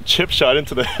bullet chip shot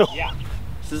into the hill. Yeah.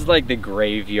 This is like the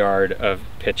graveyard of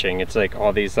pitching. It's like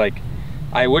all these, like,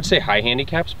 I would say high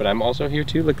handicaps, but I'm also here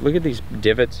too. Look at these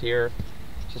divots here.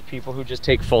 Just people who just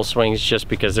take full swings just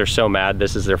because they're so mad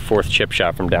this is their 4th chip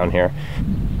shot from down here.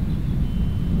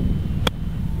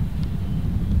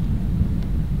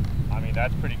 I mean,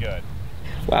 that's pretty good.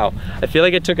 Wow, I feel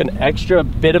like I took an extra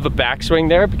bit of a backswing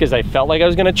there because I felt like I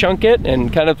was gonna chunk it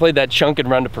and kind of played that chunk and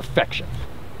run to perfection.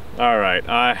 All right,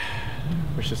 I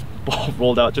wish this ball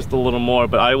rolled out just a little more,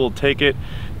 but I will take it.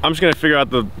 I'm just gonna figure out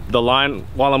the line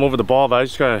while I'm over the ball, but I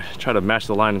just gotta try to match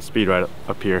the line and speed right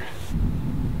up here.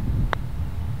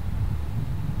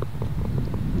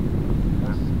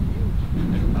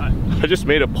 I just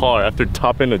made a par after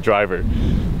topping the driver.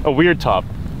 A weird top.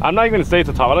 I'm not even gonna say it's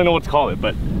a top, I don't know what to call it,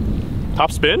 but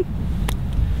top spin?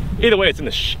 Either way, it's in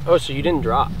the Oh, so you didn't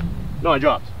drop? No, I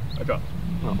dropped. Oh,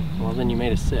 well then you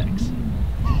made a 6.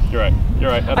 You're right. You're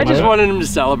right. I just wanted him to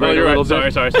celebrate a little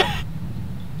bit. Sorry.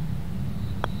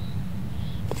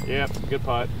 Yeah, good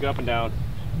putt. Go up and down.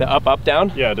 The up, up,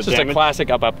 down? Yeah, it's just a classic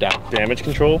up, up, down. Damage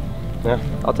control. Yeah,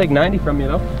 I'll take 90 from you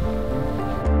though.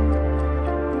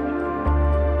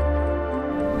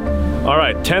 All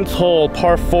right, 10th hole,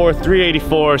 par 4,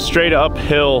 384, straight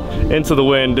uphill into the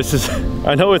wind. This is,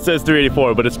 I know it says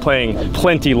 384, but it's playing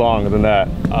plenty longer than that.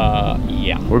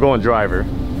 Yeah. We're going driver.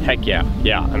 Heck yeah,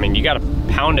 yeah. I mean, you gotta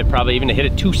pound it probably even to hit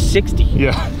it 260.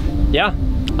 Yeah. Yeah,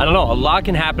 I don't know, a lot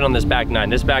can happen on this back nine.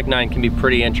 This back nine can be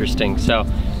pretty interesting. So,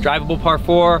 drivable par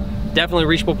 4, definitely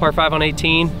reachable par 5 on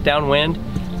 18, downwind.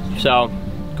 So,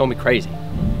 gonna be crazy.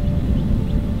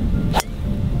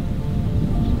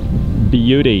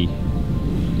 Beauty.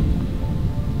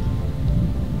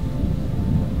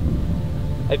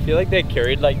 I feel like they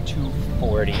carried like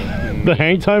 240. The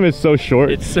hang time is so short.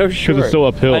 It's so short. Because it's so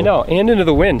uphill. I know, and into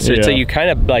the wind, so yeah. it's like you kind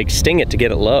of like sting it to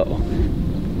get it low.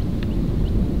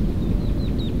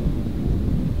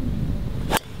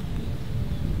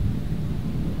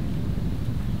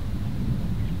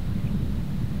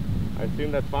 I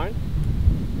assume that's fine?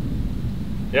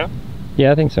 Yeah?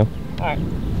 Yeah, I think so. All right.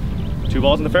 2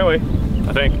 balls in the fairway,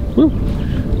 I think. Woo.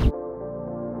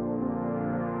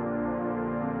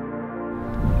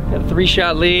 Got a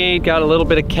 3-shot lead, got a little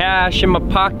bit of cash in my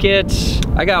pocket.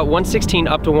 I got 116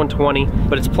 up to 120,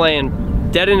 but it's playing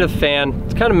dead into the fan.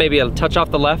 It's kind of maybe a touch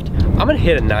off the left. I'm gonna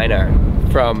hit a 9-iron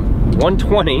from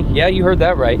 120. Yeah, you heard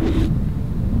that right. I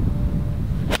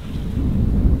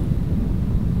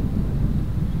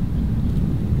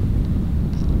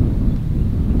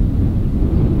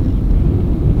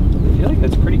feel like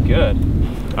that's pretty good.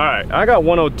 All right, I got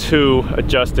 102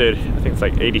 adjusted. I think it's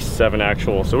like 87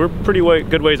 actual. So we're pretty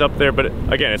good ways up there, but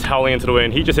again, it's howling into the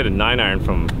wind. He just hit a 9-iron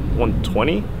from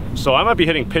 120. So I might be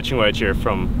hitting pitching wedge here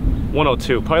from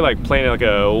 102. Probably like playing like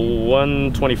a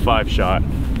 125 shot.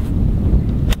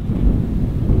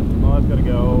 Oh, that's gotta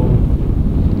go.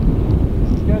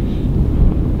 Sketch.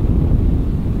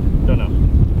 Don't know.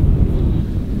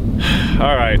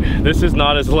 All right, this is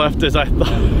not as left as I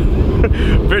thought.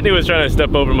 Brittany was trying to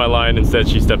step over my line, instead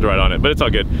she stepped right on it, but it's all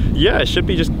good. Yeah, it should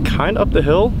be just kind of up the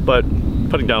hill, but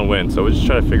putting downwind, so we're just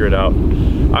trying to figure it out.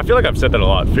 I feel like I've said that a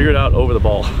lot, figure it out over the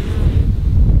ball.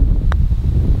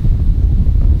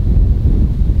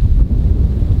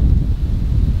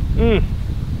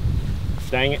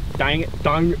 Dang it, dang it,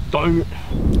 dang it, dang it.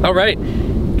 All right,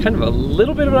 kind of a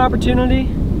little bit of an opportunity.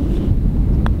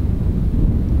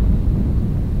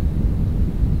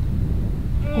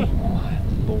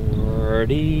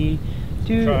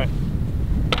 Dude, Try.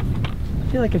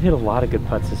 I feel like I've hit a lot of good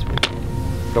putts this week.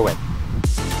 Go in.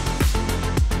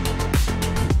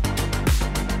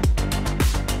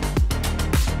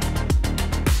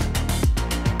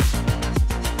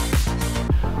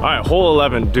 All right, hole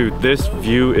 11, dude, this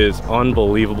view is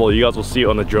unbelievable. You guys will see it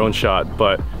on the drone shot,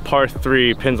 but par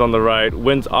 3, pins on the right,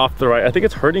 winds off the right. I think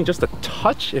it's hurting just a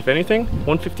touch, if anything.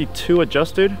 152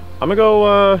 adjusted. I'm gonna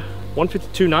go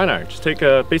 152 9-iron. Just take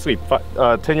basically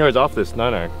 10 yards off this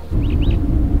 9-iron.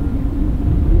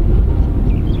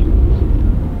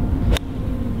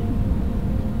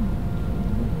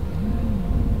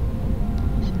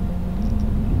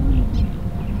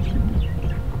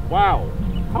 Wow,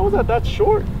 how was that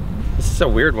short? This is a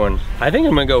weird one. I think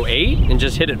I'm gonna go 8 and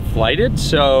just hit it flighted,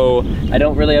 so I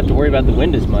don't really have to worry about the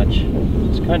wind as much.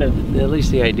 It's kind of at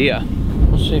least the idea.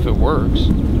 We'll see if it works.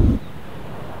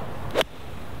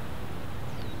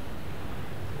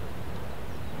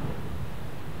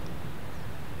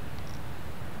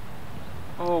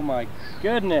 Oh my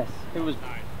goodness, it was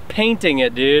painting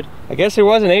it, dude. I guess it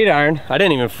was an 8-iron. I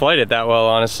didn't even flight it that well,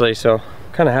 honestly, so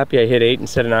I'm kind of happy I hit 8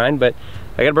 instead of 9, but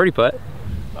I got a birdie putt.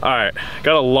 All right,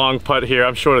 got a long putt here.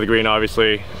 I'm short of the green,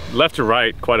 obviously. Left to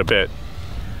right quite a bit.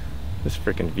 This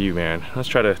freaking view, man. Let's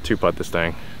try to 2-putt this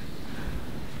thing.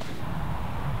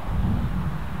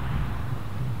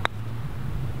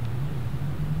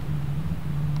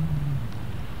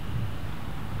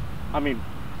 I mean,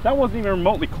 that wasn't even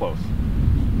remotely close.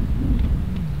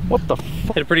 What the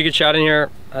fuck? Hit a pretty good shot in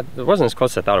here. It wasn't as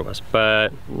close as I thought it was,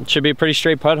 but it should be a pretty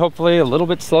straight putt, hopefully. A little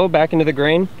bit slow back into the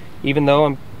grain, even though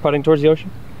I'm putting towards the ocean.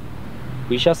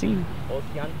 We shall see.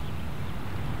 Ocean.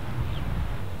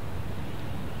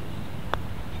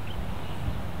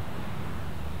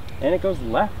 And it goes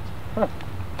left. Huh.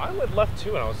 I went left too,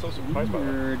 and I was so surprised by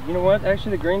that. You know what?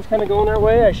 Actually, the grain's kind of going our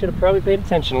way. I should have probably paid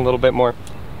attention a little bit more.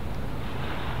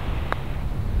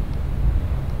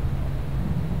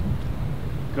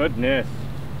 Goodness.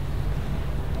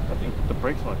 I think the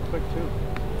brakes went quick too.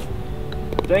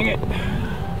 Dang it.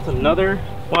 It's another,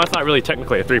 well, it's not really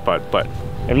technically a 3-putt, but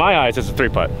In my eyes, it's a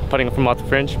 3-putt, putting from off the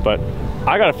fringe, but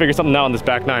I gotta figure something out on this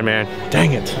back 9, man.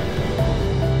 Dang it.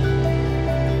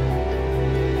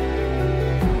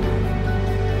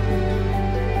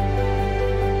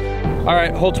 All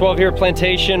right, hole 12 here,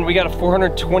 Plantation. We got a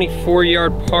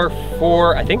 424-yard par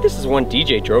 4. I think this is one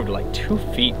DJ drove to like 2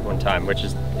 feet one time, which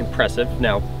is impressive.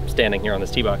 Now, standing here on this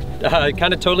tee box.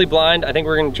 Kind of totally blind. I think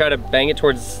we're gonna try to bang it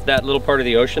towards that little part of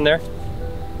the ocean there.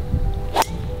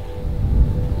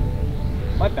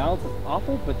 My balance is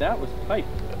awful, but that was tight.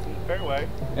 That's in the fairway.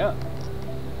 Yeah.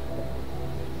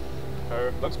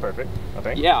 Looks perfect, I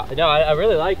think. Yeah, no, I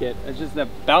really like it. It's just that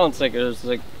balance, like, it was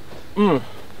like,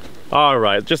 All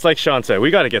right, just like Sean said, we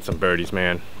got to get some birdies,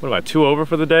 man. What am I, 2 over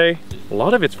for the day? A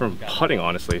lot of it's from putting,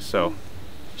 honestly, so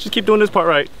just keep doing this part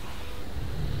right.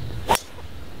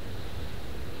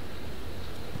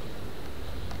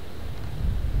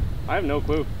 I have no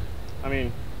clue. I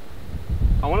mean,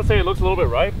 I want to say it looks a little bit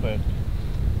right, but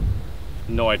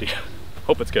no idea.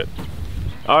 Hope it's good.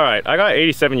 All right, I got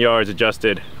 87 yards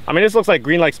adjusted. I mean, this looks like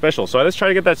green light special, so let's try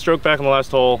to get that stroke back on the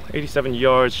last hole. 87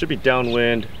 yards, should be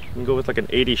downwind. I can go with like an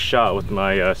 80 shot with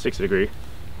my 60 degree.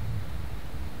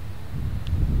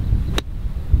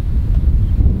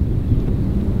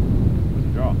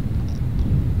 Draw.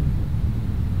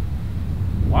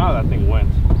 Wow, that thing went.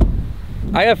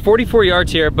 I have 44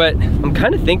 yards here, but I'm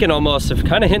kind of thinking almost of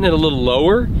kind of hitting it a little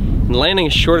lower and landing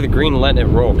short of the green and letting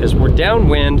it roll, because we're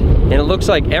downwind and it looks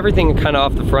like everything kind of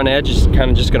off the front edge is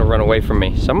kind of just going to run away from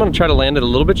me. So I'm going to try to land it a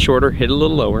little bit shorter, hit a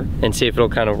little lower, and see if it'll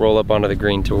kind of roll up onto the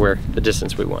green to where the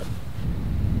distance we want.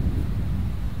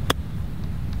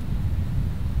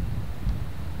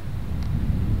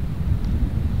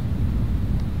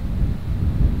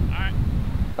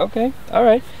 Okay, all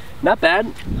right, not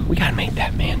bad. We gotta make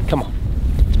that, man. Come on,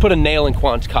 let's put a nail in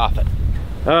Kwon's coffin.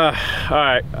 All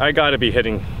right, I gotta be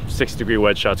hitting 60 degree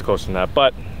wedge shots closer than that,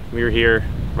 but we were here,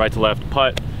 right to left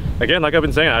putt. Again, like I've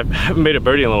been saying, I haven't made a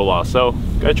birdie in a little while, so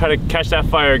gotta try to catch that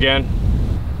fire again.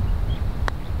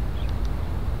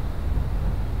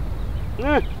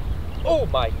 Oh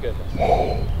my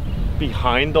goodness.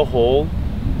 Behind the hole.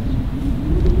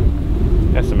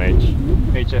 SMH,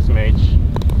 HSMH.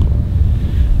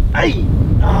 Ay!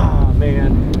 Ah,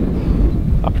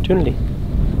 man. Opportunity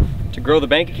to grow the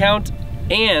bank account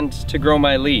and to grow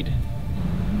my lead.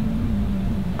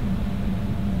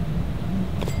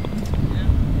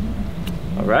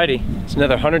 Alrighty, it's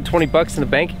another 120 bucks in the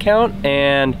bank account,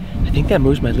 and I think that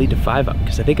moves my lead to 5 up,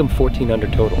 because I think I'm 14 under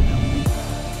total now.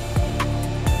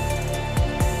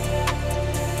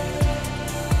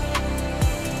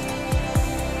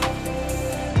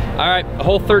 All right,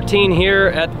 hole 13 here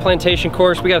at the Plantation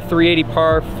course. We got a 380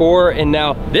 par 4, and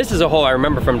now this is a hole I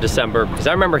remember from December, because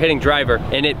I remember hitting driver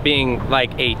and it being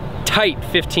like a tight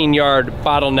 15-yard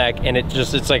bottleneck, and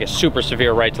it's like a super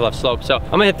severe right to left slope. So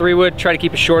I'm gonna hit 3-wood, try to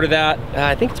keep it short of that.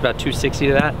 I think it's about 260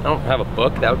 to that. I don't have a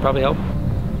book, that would probably help.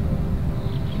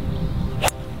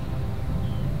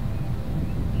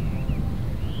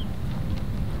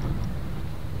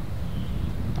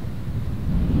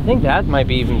 I think that might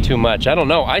be even too much. I don't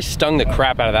know. I stung the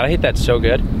crap out of that. I hit that so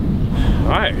good. All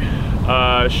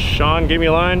right. Sean gave me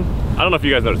a line. I don't know if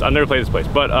you guys noticed. I've never played this place,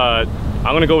 but I'm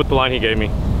gonna go with the line he gave me.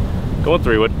 Going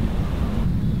 3-wood.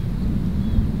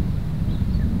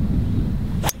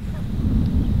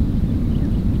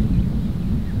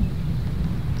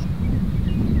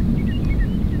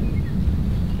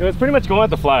 It was pretty much going at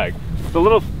the flag. It's a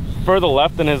little further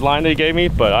left than his line that he gave me,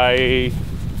 but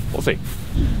we'll see.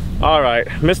 All right,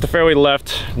 missed the fairway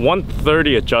left,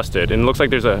 130 adjusted, and it looks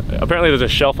like apparently there's a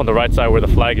shelf on the right side where the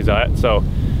flag is at, so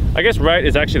I guess right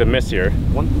is actually the miss here.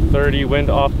 130,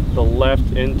 wind off the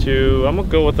left into, I'm gonna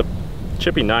go with the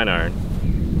chippy 9-iron.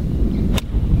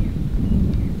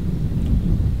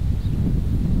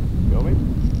 Feel me?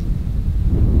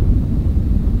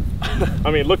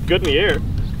 I mean, it looked good in the air.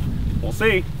 We'll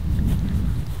see.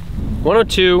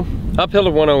 102, uphill to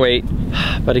 108.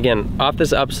 But again, off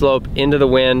this upslope into the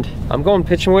wind. I'm going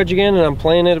pitch and wedge again, and I'm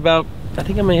playing it about, I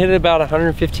think I'm gonna hit it about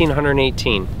 115,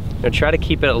 118. I'm gonna try to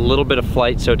keep it a little bit of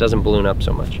flight so it doesn't balloon up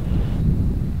so much.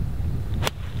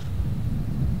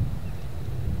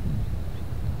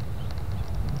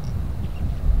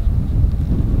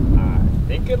 I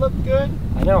think it looked good.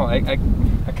 I know, I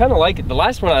kind of like it. The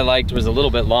last one I liked was a little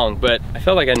bit long, but I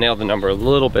felt like I nailed the number a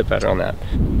little bit better on that.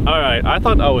 All right, I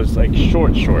thought I was like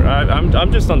short.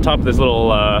 I'm just on top of this little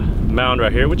mound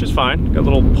right here, which is fine. Got a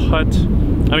little putt.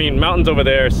 I mean, mountain's over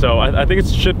there, so I think it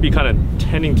should be kind of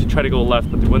tending to try to go left,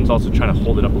 but the wind's also trying to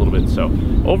hold it up a little bit. So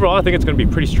overall, I think it's gonna be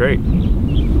pretty straight.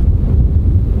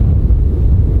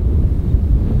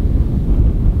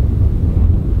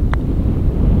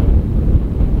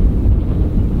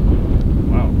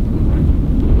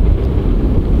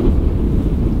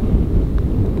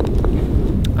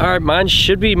 right, mine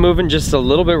should be moving just a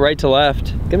little bit right to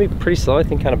left. It's gonna be pretty slow, I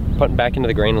think, kind of putting back into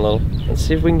the grain a little. Let's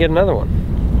see if we can get another one.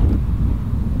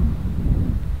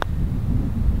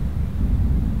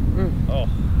 Oh.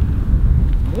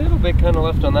 A little bit kind of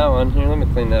left on that one. Here, let me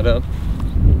clean that up.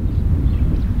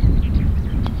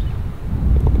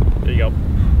 There you go.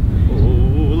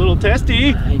 Ooh, a little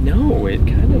testy. I know, it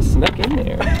kind of snuck in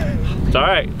there. It's all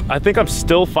right. I think I'm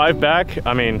still 5 back.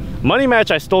 I mean, money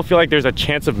match, I still feel like there's a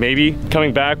chance of maybe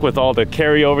coming back with all the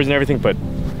carryovers and everything, but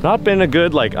not been a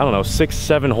good, like, I don't know, 6,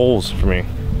 7 holes for me.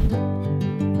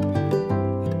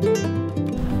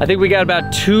 I think we got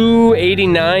about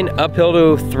 289 uphill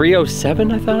to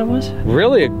 307, I thought it was.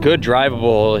 Really a good drivable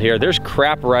hole here. There's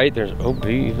crap right, there's OB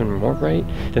even more right.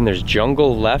 Then there's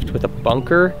jungle left with a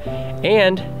bunker,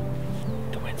 and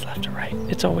the wind's left to right.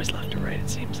 It's always left to right, it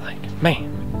seems like.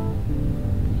 Man.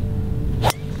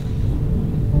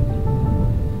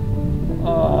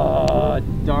 Oh,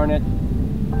 darn it.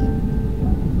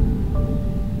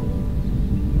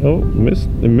 Oh,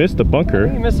 missed the bunker.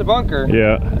 You missed a bunker.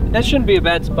 Yeah. That shouldn't be a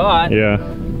bad spot. Yeah.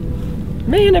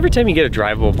 Man, every time you get a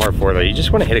drivable par 4 though, you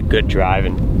just want to hit a good drive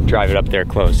and drive it up there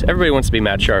close. Everybody wants to be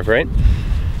Matt Sharp, right?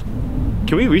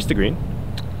 Can we reach the green?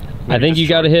 I think you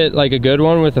got to hit like a good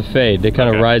one with a fade. That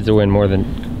kind of rides the wind more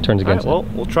than turns against it. Well,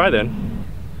 we'll try then.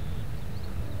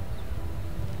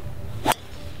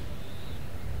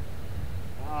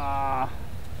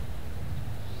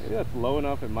 Maybe that's low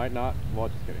enough, it might not. Well,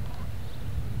 just kidding.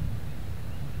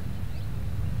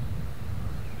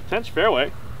 Potential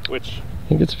fairway, which I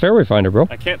think it's a fairway finder, bro.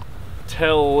 I can't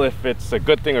tell if it's a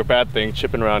good thing or bad thing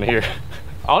chipping around here.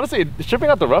 Honestly, chipping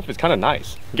out the rough is kind of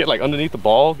nice. Get like underneath the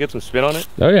ball, get some spin on it.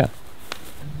 Oh yeah.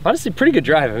 Honestly, pretty good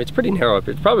drive. I mean, it's pretty narrow up.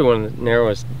 It's probably one of the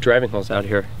narrowest driving holes out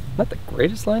here. Not the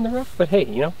greatest lie in the rough, but hey,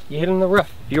 you know, you hit in the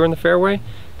rough. If you're in the fairway,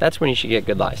 that's when you should get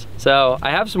good lies. So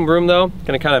I have some room though.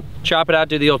 Gonna kind of chop it out,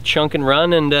 do the old chunk and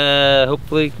run, and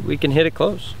hopefully we can hit it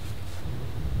close.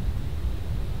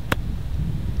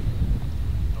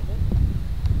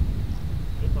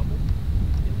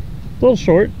 A little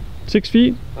short, 6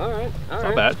 feet. All right, It's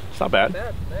not bad. It's not bad.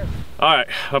 All right,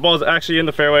 my ball's actually in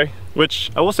the fairway,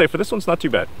 which I will say for this one's not too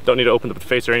bad. Don't need to open up the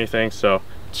face or anything, so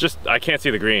it's just I can't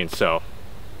see the green, so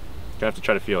gonna have to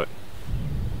try to feel it.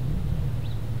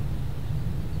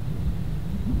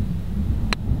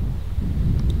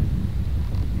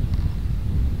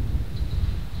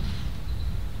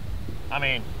 I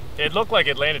mean, it looked like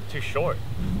it landed too short.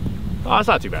 Oh, it's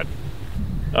not too bad.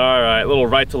 All right, little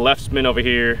right to left spin over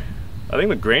here. I think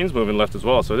the grain's moving left as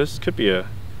well, so this could be a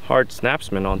hard snap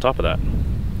spin on top of that.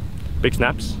 Big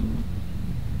snaps.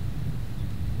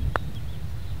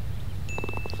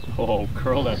 Oh,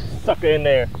 curl that sucker in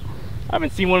there. I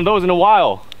haven't seen one of those in a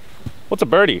while. What's a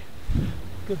birdie?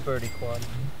 Good birdie, Kwon.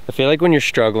 I feel like when you're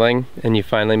struggling and you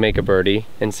finally make a birdie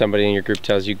and somebody in your group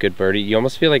tells you good birdie, you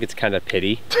almost feel like it's kind of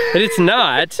pity. But it's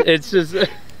not, it's just,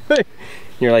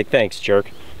 you're like, thanks,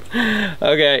 jerk.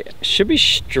 Okay, should be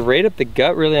straight up the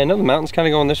gut, really. I know the mountain's kind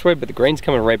of going this way, but the grain's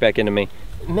coming right back into me.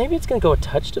 Maybe it's gonna go a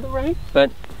touch to the right,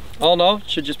 but all in all, it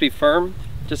should just be firm,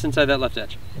 just inside that left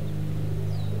edge.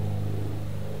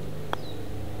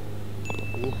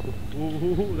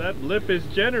 Ooh, that lip is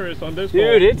generous on this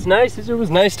Dude, hole. it's nice. It was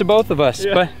nice to both of us,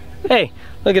 Yeah. but hey,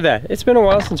 look at that. It's been a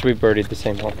while since we've birdied the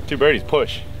same hole. 2 birdies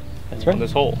push. That's right. On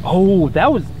this hole. Oh,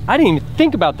 that was, I didn't even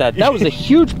think about that. That was a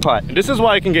huge putt. This is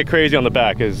why I can get crazy on the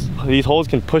back, is these holes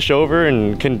can push over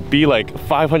and can be like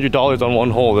 $500 on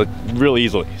one hole real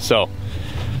easily. So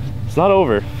it's not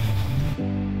over.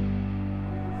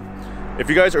 If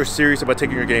you guys are serious about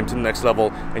taking your game to the next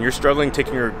level and you're struggling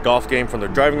taking your golf game from the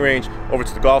driving range over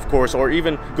to the golf course, or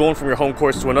even going from your home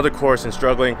course to another course and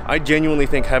struggling, I genuinely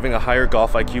think having a higher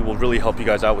golf IQ will really help you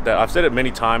guys out with that. I've said it many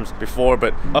times before,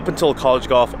 but up until college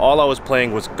golf, all I was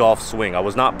playing was golf swing. I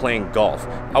was not playing golf.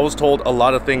 I was told a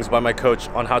lot of things by my coach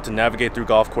on how to navigate through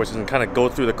golf courses and kind of go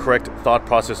through the correct thought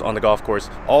process on the golf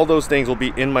course. All those things will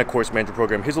be in my course manager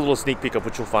program. Here's a little sneak peek of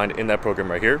what you'll find in that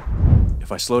program right here.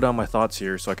 If I slow down my thoughts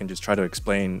here so I can just try to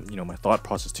explain, you know, my thought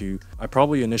process to you, I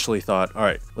probably initially thought, all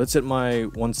right, let's hit my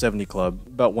 170 club,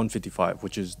 about 155,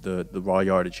 which is the raw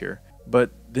yardage here. But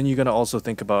then you're gonna also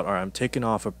think about, all right, I'm taking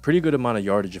off a pretty good amount of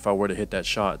yardage if I were to hit that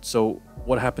shot. So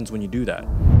what happens when you do that?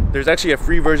 There's actually a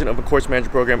free version of the course manager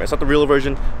program. It's not the real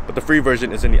version, but the free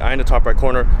version is in the eye in the top right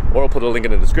corner, or I'll put a link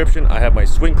in the description. I have my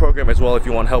swing program as well if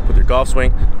you want help with your golf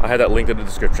swing. I have that link in the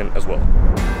description as well.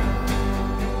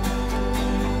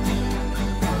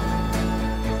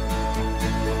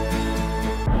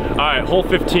 All right, hole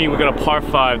 15, we got a par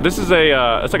 5. This is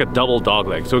a, it's like a double dog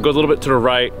leg. So it goes a little bit to the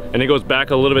right and it goes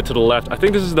back a little bit to the left. I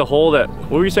think this is the hole that,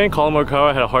 what were you saying? Colin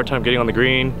Morikawa had a hard time getting on the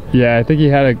green. Yeah, I think he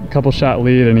had a couple shot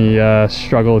lead and he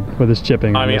struggled with his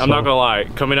chipping. I mean, I'm not gonna lie,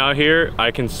 coming out here,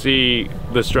 I can see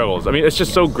the struggles. I mean, it's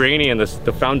just so grainy and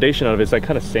the foundation of it's like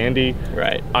kind of sandy.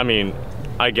 Right. I mean,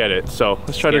 I get it. So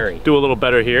let's try to do a little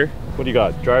better here. What do you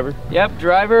got, driver? Yep,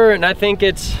 driver, and I think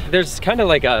there's kind of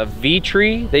like a V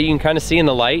tree that you can kind of see in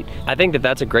the light. I think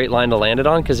that's a great line to land it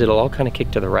on because it'll all kind of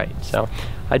kick to the right. So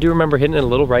I do remember hitting it a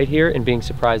little right here and being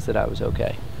surprised that I was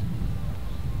okay.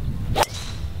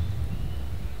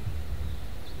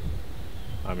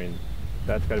 I mean,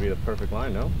 that's gotta be the perfect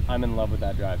line, no? I'm in love with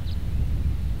that drive.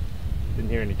 Didn't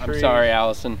hear any trees. I'm sorry,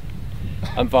 Allison.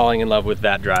 I'm falling in love with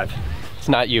that drive. It's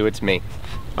not you, it's me.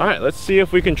 All right, let's see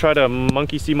if we can try to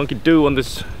monkey see, monkey do on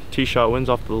this tee shot. Winds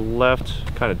off the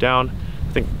left, kind of down.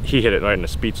 I think he hit it right in the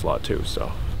speed slot too, so.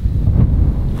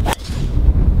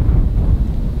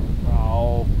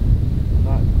 Oh,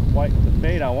 not quite the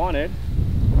fade I wanted.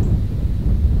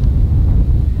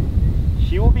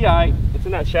 She will be all right. It's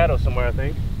in that shadow somewhere, I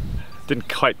think. Didn't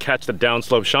quite catch the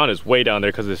downslope. Sean is way down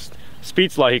there because this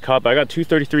speed slot he caught, but I got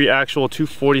 233 actual,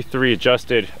 243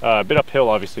 adjusted, a bit uphill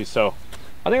obviously, so.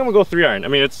 I think I'm gonna go 3-iron. I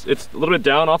mean, it's a little bit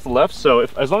down off the left, so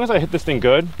as long as I hit this thing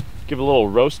good, give it a little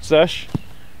roast sesh,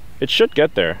 it should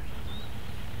get there.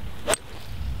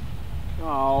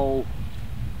 Oh,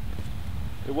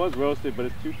 it was roasted, but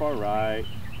it's too far right.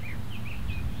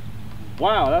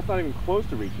 Wow, that's not even close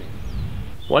to reaching.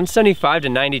 175 to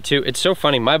 92. It's so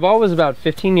funny. My ball was about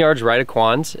 15 yards right of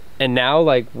Kwon's, and now,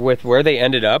 like, with where they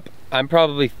ended up, I'm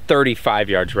probably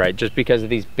 35 yards right, just because of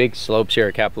these big slopes here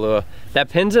at Kapalua. That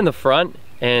pin's in the front,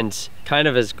 and kind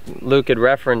of as Luke had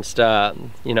referenced,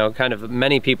 you know, kind of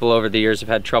many people over the years have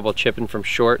had trouble chipping from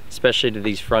short, especially to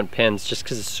these front pins, just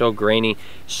because it's so grainy,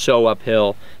 so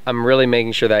uphill. I'm really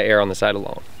making sure that I err on the side of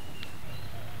long.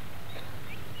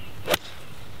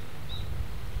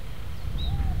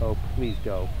 Oh, please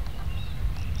go.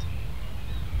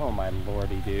 Oh my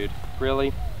lordy, dude.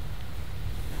 Really?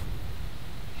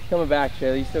 Coming back,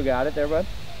 Shayler. You still got it there, bud?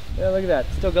 Yeah, look at that.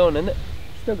 Still going, isn't it?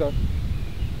 Still going.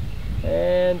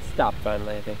 And stop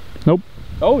finally, I think. Nope.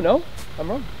 Oh, no. I'm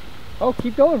wrong. Oh,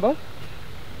 keep going, bud.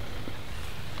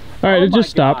 All right, it just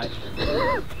stopped.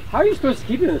 How are you supposed to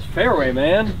keep it in this fairway,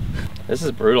 man? This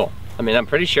is brutal. I mean, I'm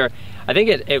pretty sure. I think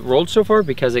it rolled so far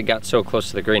because it got so close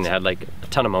to the green. It had like a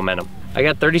ton of momentum. I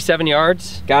got 37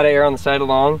 yards. Got to err on the side of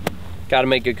long. Got to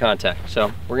make good contact.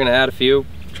 So we're going to add a few.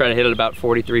 Try to hit it about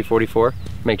 43, 44.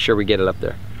 Make sure we get it up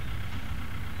there.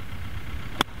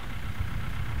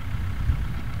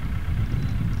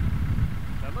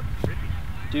 That looks pretty.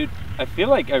 Dude, I feel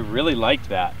like I really liked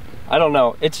that. I don't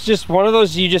know. It's just one of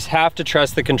those you just have to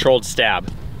trust the controlled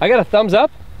stab. I got a thumbs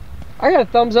up. I got a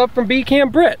thumbs up from B-Cam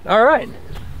Britt. All right.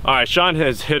 All right, Sean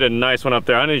has hit a nice one up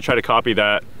there. I need to try to copy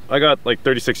that. I got like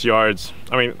 36 yards.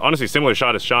 I mean, honestly, similar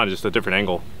shot as Sean, just a different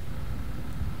angle.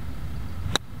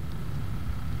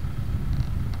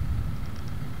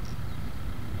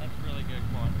 That's really good,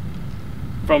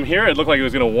 Kwon. From here, it looked like it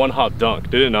was gonna one-hop dunk,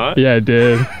 did it not? Yeah, it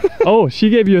did. Oh, she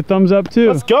gave you a thumbs up too.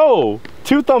 Let's go.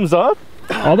 2 thumbs up.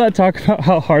 All that talk about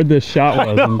how hard this shot was.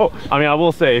 I know. I mean, I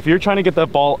will say, if you're trying to get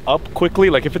that ball up quickly,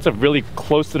 like if it's a really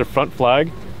close to the front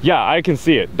flag, yeah, I can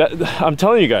see it. I'm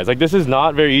telling you guys, like this is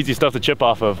not very easy stuff to chip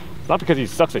off of. Not because he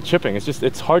sucks at chipping, it's just,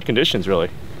 it's hard conditions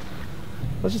really.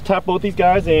 Let's just tap both these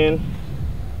guys in.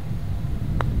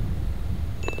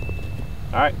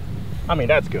 All right, I mean,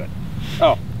 that's good.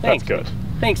 Oh, thanks. That's good.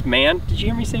 Thanks, man. Did you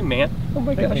hear me say man? Oh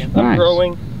my gosh, man. I'm Nice.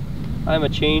 growing. I'm a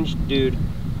changed dude.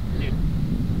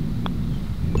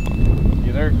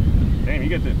 You there? Damn, you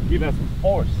get to give that some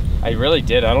force. I really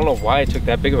did. I don't know why I took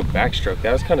that big of a backstroke.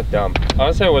 That was kind of dumb.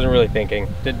 Honestly, I wasn't really thinking.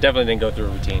 Definitely didn't go through a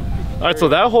routine. All right, so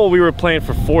that hole we were playing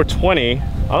for 420.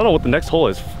 I don't know what the next hole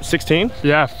is, 16?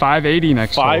 Yeah, 580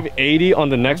 next hole. 580 on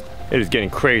the next. It is getting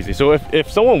crazy. So if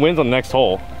someone wins on the next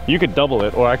hole, you could double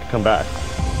it or I could come back.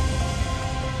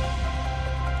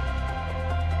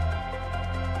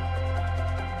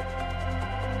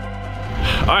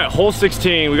 All right, hole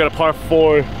 16, we got a par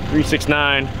 4,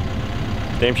 369.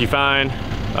 Damn, she fine.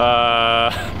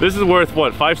 This is worth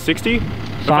what, 560?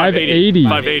 580.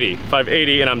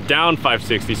 580, and I'm down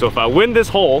 560. So if I win this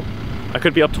hole, I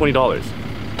could be up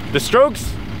 $20. The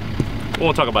strokes, we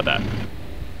won't talk about that.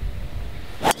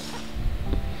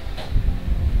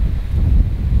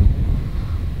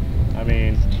 I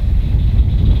mean,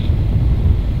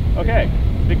 okay,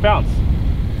 big bounce.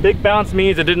 Big bounce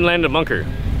means it didn't land a bunker.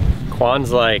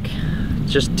 Kwon's like,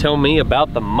 just tell me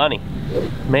about the money.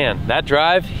 Man, that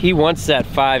drive, he wants that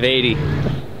 580.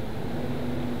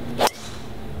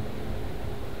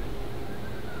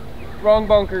 wrong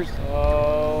bunkers.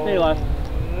 Oh. Stay left.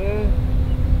 I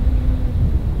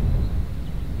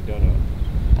don't know.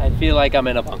 I feel like I'm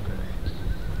in a bunker.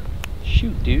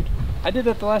 Shoot, dude. I did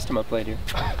that the last time I played here.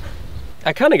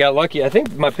 I kind of got lucky. I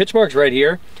think my pitch mark's right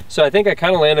here. So I think I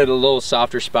kind of landed a little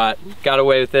softer spot. Got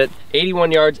away with it.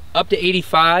 81 yards, up to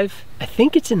 85. I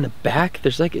think it's in the back.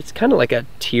 There's like, it's kind of like a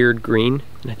tiered green.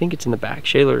 And I think it's in the back.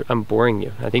 Shayler, I'm boring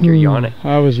you. I think you're yawning.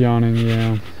 I was yawning,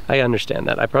 yeah. I understand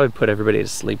that. I probably put everybody to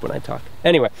sleep when I talk.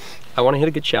 Anyway, I want to hit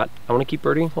a good shot. I want to keep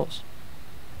birdieing holes.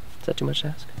 Is that too much to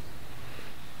ask?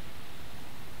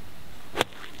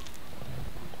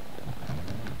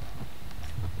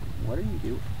 What are you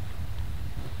doing?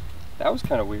 That was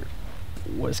kind of weird.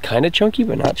 Was kind of chunky,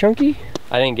 but not chunky.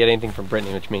 I didn't get anything from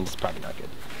Brittany, which means it's probably not good.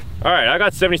 All right, I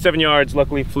got 77 yards.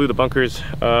 Luckily, flew the bunkers.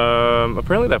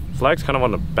 Apparently that flag's kind of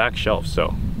on the back shelf,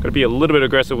 so gotta be a little bit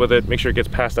aggressive with it. Make sure it gets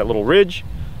past that little ridge.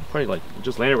 Probably like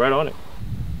just land it right on it.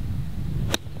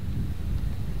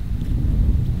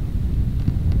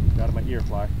 Got in my ear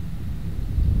fly.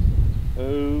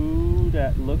 Oh,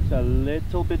 that looks a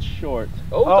little bit short.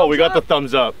 Oh, we got the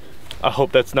thumbs up. I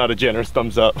hope that's not a generous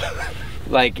thumbs up.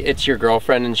 Like it's your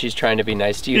girlfriend and she's trying to be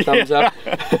nice to you, thumbs up.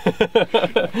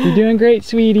 You're doing great,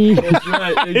 sweetie. That's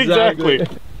right, exactly.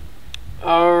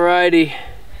 Alrighty.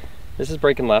 This is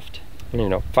breaking left. I don't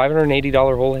even know,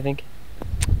 $580 hole, I think.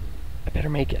 I better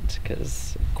make it,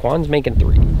 because Kwon's making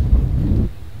 3.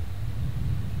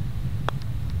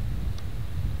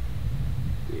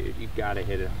 Dude, you gotta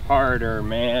hit it harder,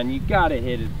 man. You gotta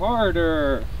hit it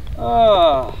harder.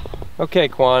 Oh. Okay,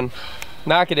 Kwon,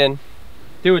 knock it in.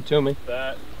 Do it to me.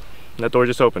 That door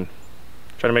just opened.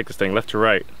 Try to make this thing left to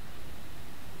right.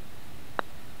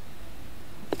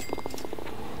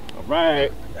 All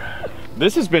right.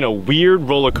 This has been a weird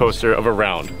roller coaster of a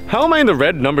round. How am I in the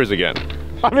red numbers again?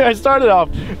 I mean, I started off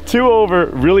 2 over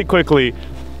really quickly,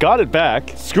 got it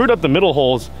back, screwed up the middle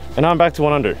holes, and now I'm back to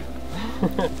 1 under.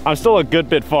 I'm still a good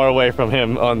bit far away from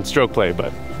him on stroke play,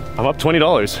 but I'm up $20.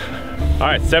 All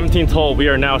right, 17th hole. We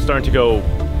are now starting to go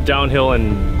downhill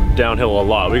and downhill a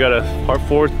lot. We got a par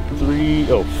 4,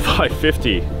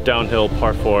 550 downhill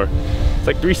par 4. It's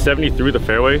like 370 through the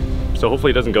fairway, so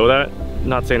hopefully it doesn't go that.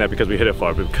 Not saying that because we hit it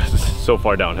far, but because it's so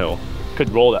far downhill. Could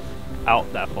roll that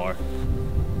out that far.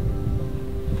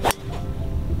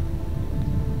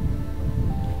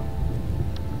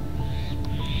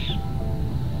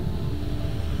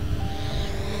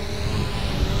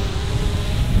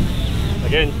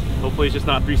 Again, hopefully it's just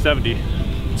not 370.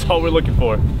 That's all we're looking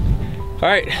for. All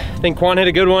right, I think Kwon hit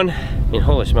a good one. I mean,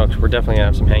 holy smokes, we're definitely gonna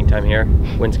have some hang time here.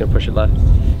 Wind's gonna push it left.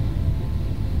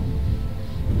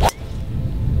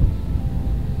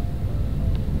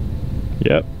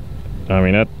 Yep. I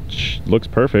mean, that looks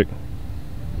perfect.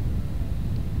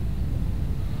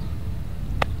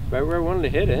 Right where I wanted to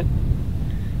hit it.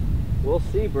 We'll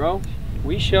see, bro.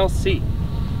 We shall see.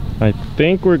 I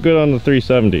think we're good on the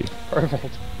 370.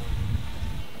 Perfect.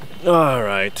 All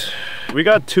right. We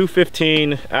got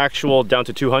 215 actual down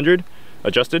to 200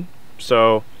 adjusted.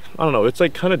 So, I don't know. It's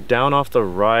like kind of down off the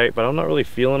right, but I'm not really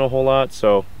feeling a whole lot.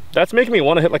 So, that's making me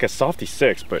want to hit like a softy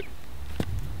 6, but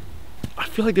I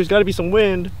feel like there's got to be some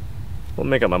wind. We'll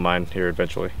make up my mind here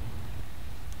eventually.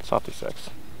 Softy 6.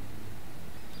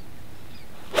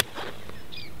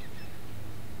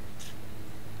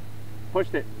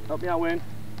 Pushed it. Help me out, wind.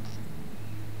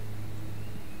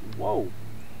 Whoa.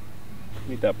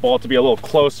 Need that ball to be a little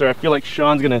closer. I feel like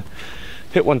Sean's gonna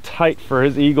hit one tight for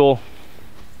his eagle.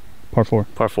 Par 4.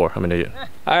 Par 4. I'm an idiot.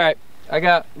 All right, I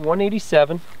got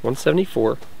 187,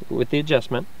 174 with the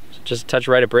adjustment. Just a touch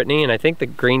right of Brittany, and I think the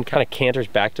green kind of canters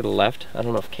back to the left. I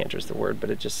don't know if canter's the word, but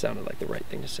it just sounded like the right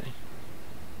thing to say.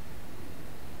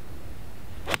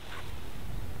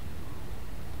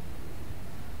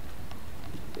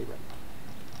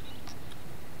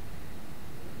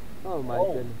 Oh my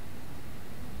goodness.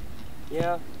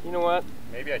 Yeah, you know what?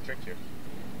 Maybe I tricked you.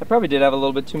 I probably did have a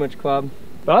little bit too much club.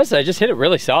 But honestly, I just hit it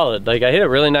really solid. Like, I hit it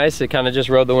really nice. It kind of just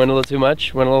rode the wind a little too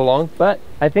much, went a little long. But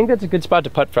I think that's a good spot to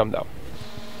putt from, though.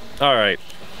 All right,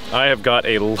 I have got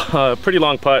a pretty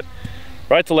long putt.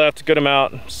 Right to left, good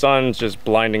amount. Sun's just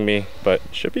blinding me, but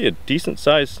should be a decent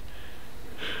size.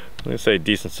 I'm gonna say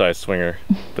decent size swinger,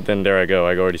 but then there I go.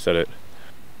 I already said it.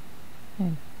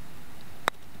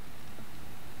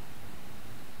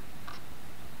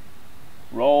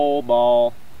 Roll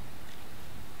ball.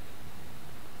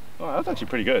 Oh, that's actually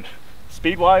pretty good.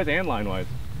 Speed-wise and line-wise.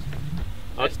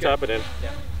 I'll just tap it in.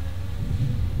 Yeah.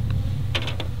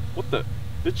 What the?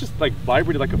 It just like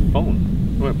vibrated like a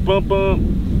phone. It went bump bump.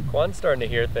 Kwon's starting to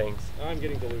hear things. I'm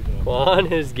getting delusional.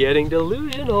 Kwon is getting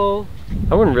delusional.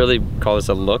 I wouldn't really call this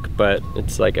a look, but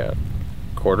it's like a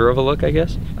quarter of a look, I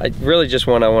guess. I really just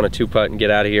want a 2-putt and get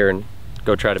out of here and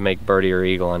go try to make birdie or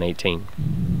eagle on 18.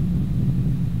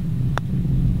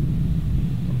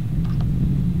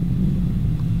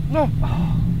 No.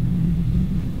 Oh,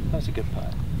 that was a good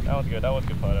putt. That was good. That was a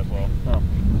good putt as well. Oh,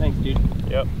 thanks, dude.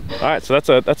 Yep. All right, so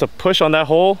that's a push on that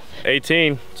hole.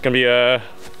 18. It's gonna be a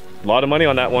lot of money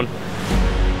on that one.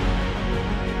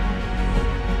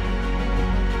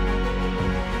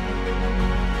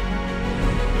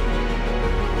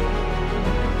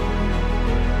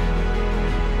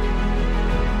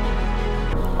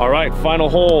 All right, final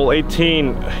hole,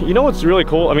 18. You know what's really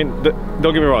cool? I mean, don't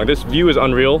get me wrong, this view is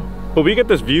unreal, but we get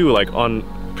this view like on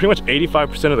pretty much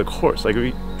 85% of the course. Like,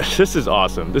 this is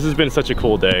awesome. This has been such a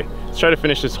cool day. Let's try to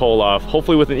finish this hole off,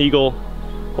 hopefully with an eagle,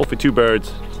 hopefully 2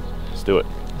 birds. Let's do it.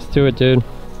 Let's do it, dude.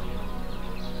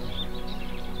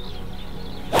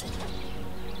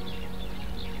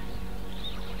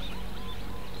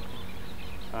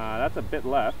 That's a bit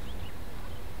left.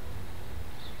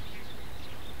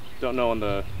 Don't know on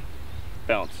the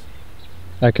bounce.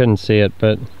 I couldn't see it,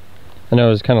 but I know it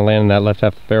was kind of landing that left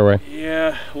half of the fairway.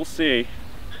 Yeah, we'll see.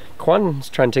 Kwon's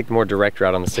trying to take the more direct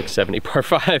route on the 670 par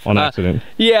 5. On accident.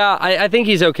 Yeah, I think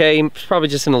he's okay. He's probably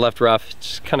just in the left rough.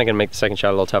 Just kind of gonna make the second shot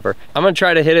a little tougher. I'm gonna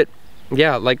try to hit it.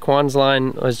 Yeah, like Kwon's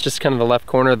line was just kind of the left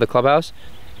corner of the clubhouse.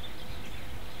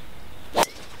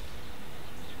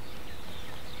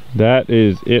 That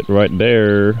is it right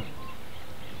there.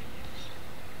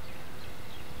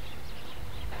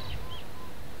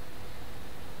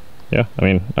 Yeah, I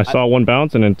mean, I saw one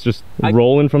bounce and it's just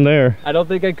rolling from there. I don't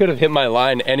think I could have hit my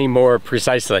line any more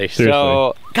precisely. Seriously.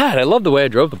 So, God, I love the way I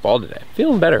drove the ball today.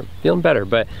 Feeling better,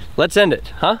 but let's end it,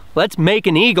 huh? Let's make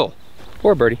an eagle.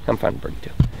 Or a birdie, I'm fine with birdie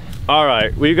too. All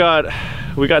right, we got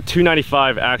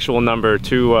 295 actual number,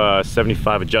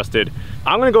 275 adjusted.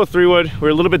 I'm gonna go 3-wood. We're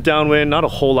a little bit downwind, not a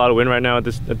whole lot of wind right now at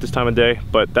this time of day,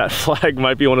 but that flag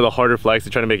might be one of the harder flags to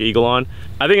try to make eagle on.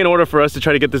 I think in order for us to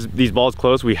try to get these balls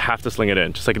close, we have to sling it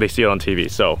in, just like they see it on TV.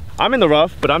 So I'm in the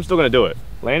rough, but I'm still gonna do it.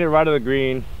 Landed right of the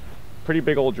green, pretty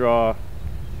big old draw.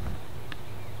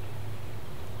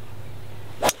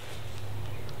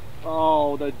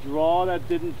 Oh, the draw that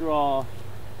didn't draw.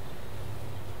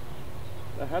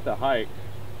 I had the height.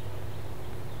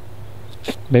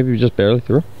 Maybe we just barely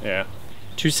threw. Yeah.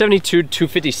 272,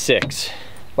 256.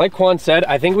 Like Kwon said,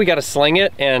 I think we got to sling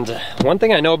it. And one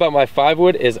thing I know about my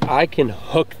 5-wood is I can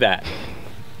hook that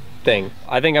thing.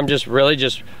 I think I'm just really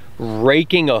just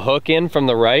raking a hook in from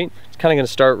the right. It's kind of going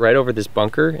to start right over this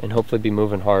bunker and hopefully be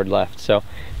moving hard left. So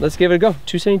let's give it a go.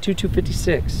 272,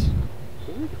 256.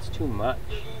 I think it's too much.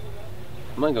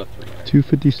 I'm going to go 3.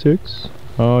 256?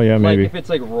 Oh yeah, maybe. Like if it's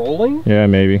like rolling? Yeah,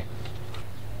 maybe.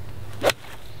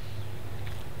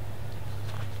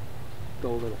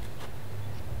 Go a little.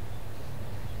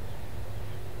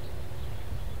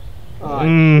 Oh, I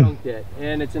chunked it,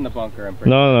 and it's in the bunker. I'm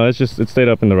pretty. No, it stayed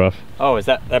up in the rough. Oh,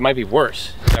 that might be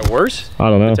worse? Is that worse? I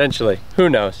don't know. Potentially. Who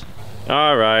knows?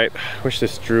 All right, wish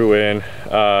this drew in,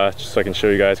 just so I can show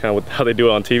you guys kind of how they do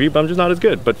it on TV, but I'm just not as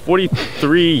good. But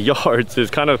 43 yards is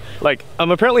kind of like,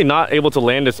 I'm apparently not able to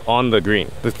land this on the green.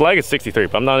 The flag is 63,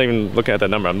 but I'm not even looking at that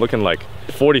number. I'm looking like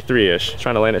 43-ish,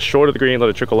 trying to land it short of the green, let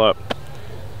it trickle up.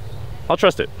 I'll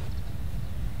trust it.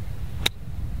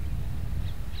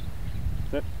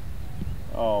 That's it.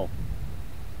 Oh.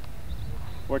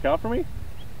 Work out for me?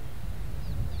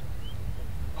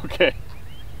 Okay.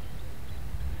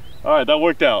 All right, that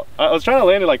worked out. I was trying to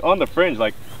land it like on the fringe,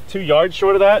 like 2 yards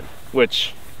short of that,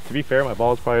 which, to be fair, my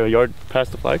ball is probably a yard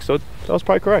past the flag, so that was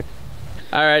probably correct.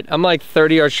 All right, I'm like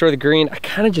 30 yards short of the green. I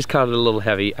kind of just caught it a little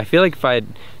heavy. I feel like if I had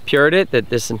pured it, that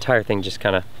this entire thing just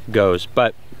kind of goes.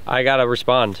 But I gotta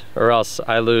respond, or else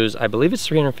I lose, I believe it's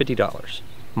 $350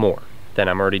 more than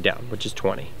I'm already down, which is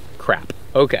 20. Crap.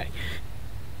 Okay.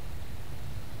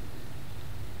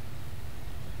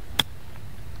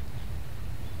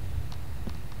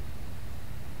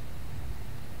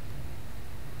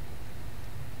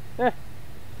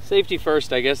 Safety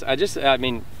first, I guess. I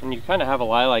mean, when you kind of have a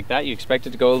lie like that, you expect it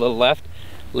to go a little left,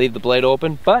 leave the blade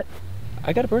open, but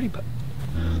I got a birdie putt.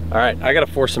 All right, I got a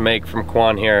force a make from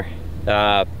Kwon here.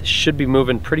 Should be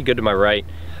moving pretty good to my right.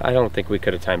 I don't think we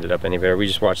could have timed it up any better. We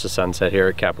just watched the sunset here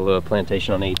at Kapalua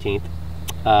Plantation on 18th.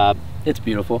 It's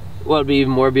beautiful. What would be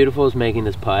even more beautiful is making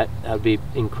this putt. That would be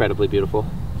incredibly beautiful.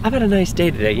 I've had a nice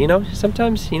day today, you know?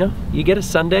 Sometimes, you know, you get a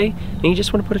Sunday and you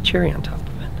just want to put a cherry on top of it.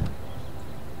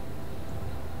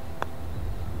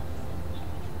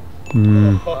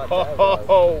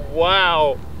 Oh,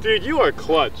 wow. Dude, you are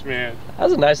clutch, man. That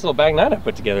was a nice little bag 9 I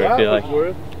put together, I feel like. That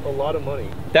was worth a lot of money.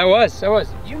 That was.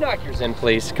 You knock yours in,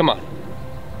 please. Come on.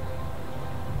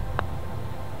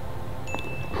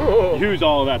 Use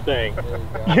all of that thing.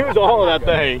 Use all of that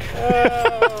thing.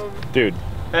 Dude,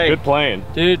 Hey. good playing.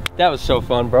 Dude, that was so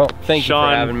fun, bro. Thank you for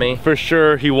having me. For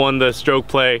sure, he won the stroke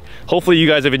play. Hopefully you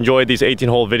guys have enjoyed these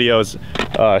 18-hole videos.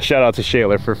 Shout out to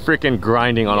Shayler for freaking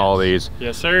grinding on all these.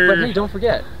 Yes, sir. But hey, don't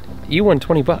forget, you won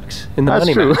 20 bucks in the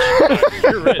money true. match.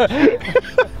 You're rich.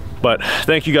 But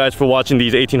thank you guys for watching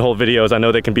these 18-hole videos. I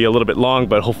know they can be a little bit long,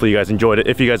 but hopefully you guys enjoyed it.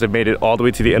 If you guys have made it all the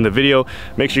way to the end of the video,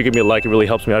 make sure you give me a like. It really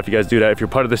helps me out if you guys do that. If you're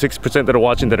part of the 6% that are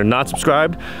watching that are not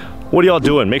subscribed, what are y'all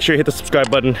doing? Make sure you hit the subscribe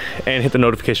button and hit the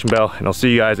notification bell, and I'll see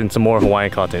you guys in some more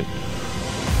Hawaiian content.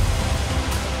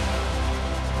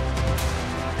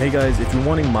 Hey guys, if you're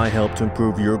wanting my help to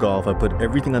improve your golf, I put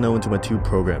everything I know into my 2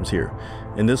 programs here.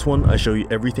 In this one, I show you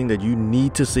everything that you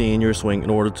need to see in your swing in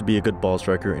order to be a good ball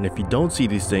striker, and if you don't see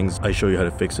these things, I show you how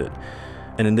to fix it.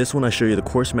 And in this one, I show you the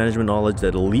course management knowledge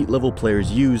that elite level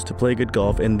players use to play good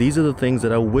golf, and these are the things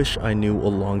that I wish I knew a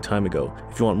long time ago.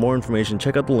 If you want more information,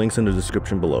 check out the links in the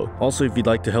description below. Also, if you'd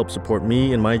like to help support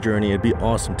me in my journey, it'd be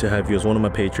awesome to have you as one of my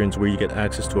patrons, where you get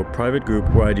access to a private group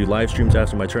where I do live streams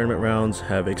after my tournament rounds,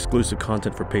 have exclusive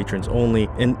content for patrons only,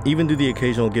 and even do the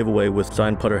occasional giveaway with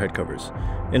signed putter head covers.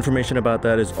 Information about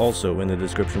that is also in the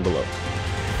description below.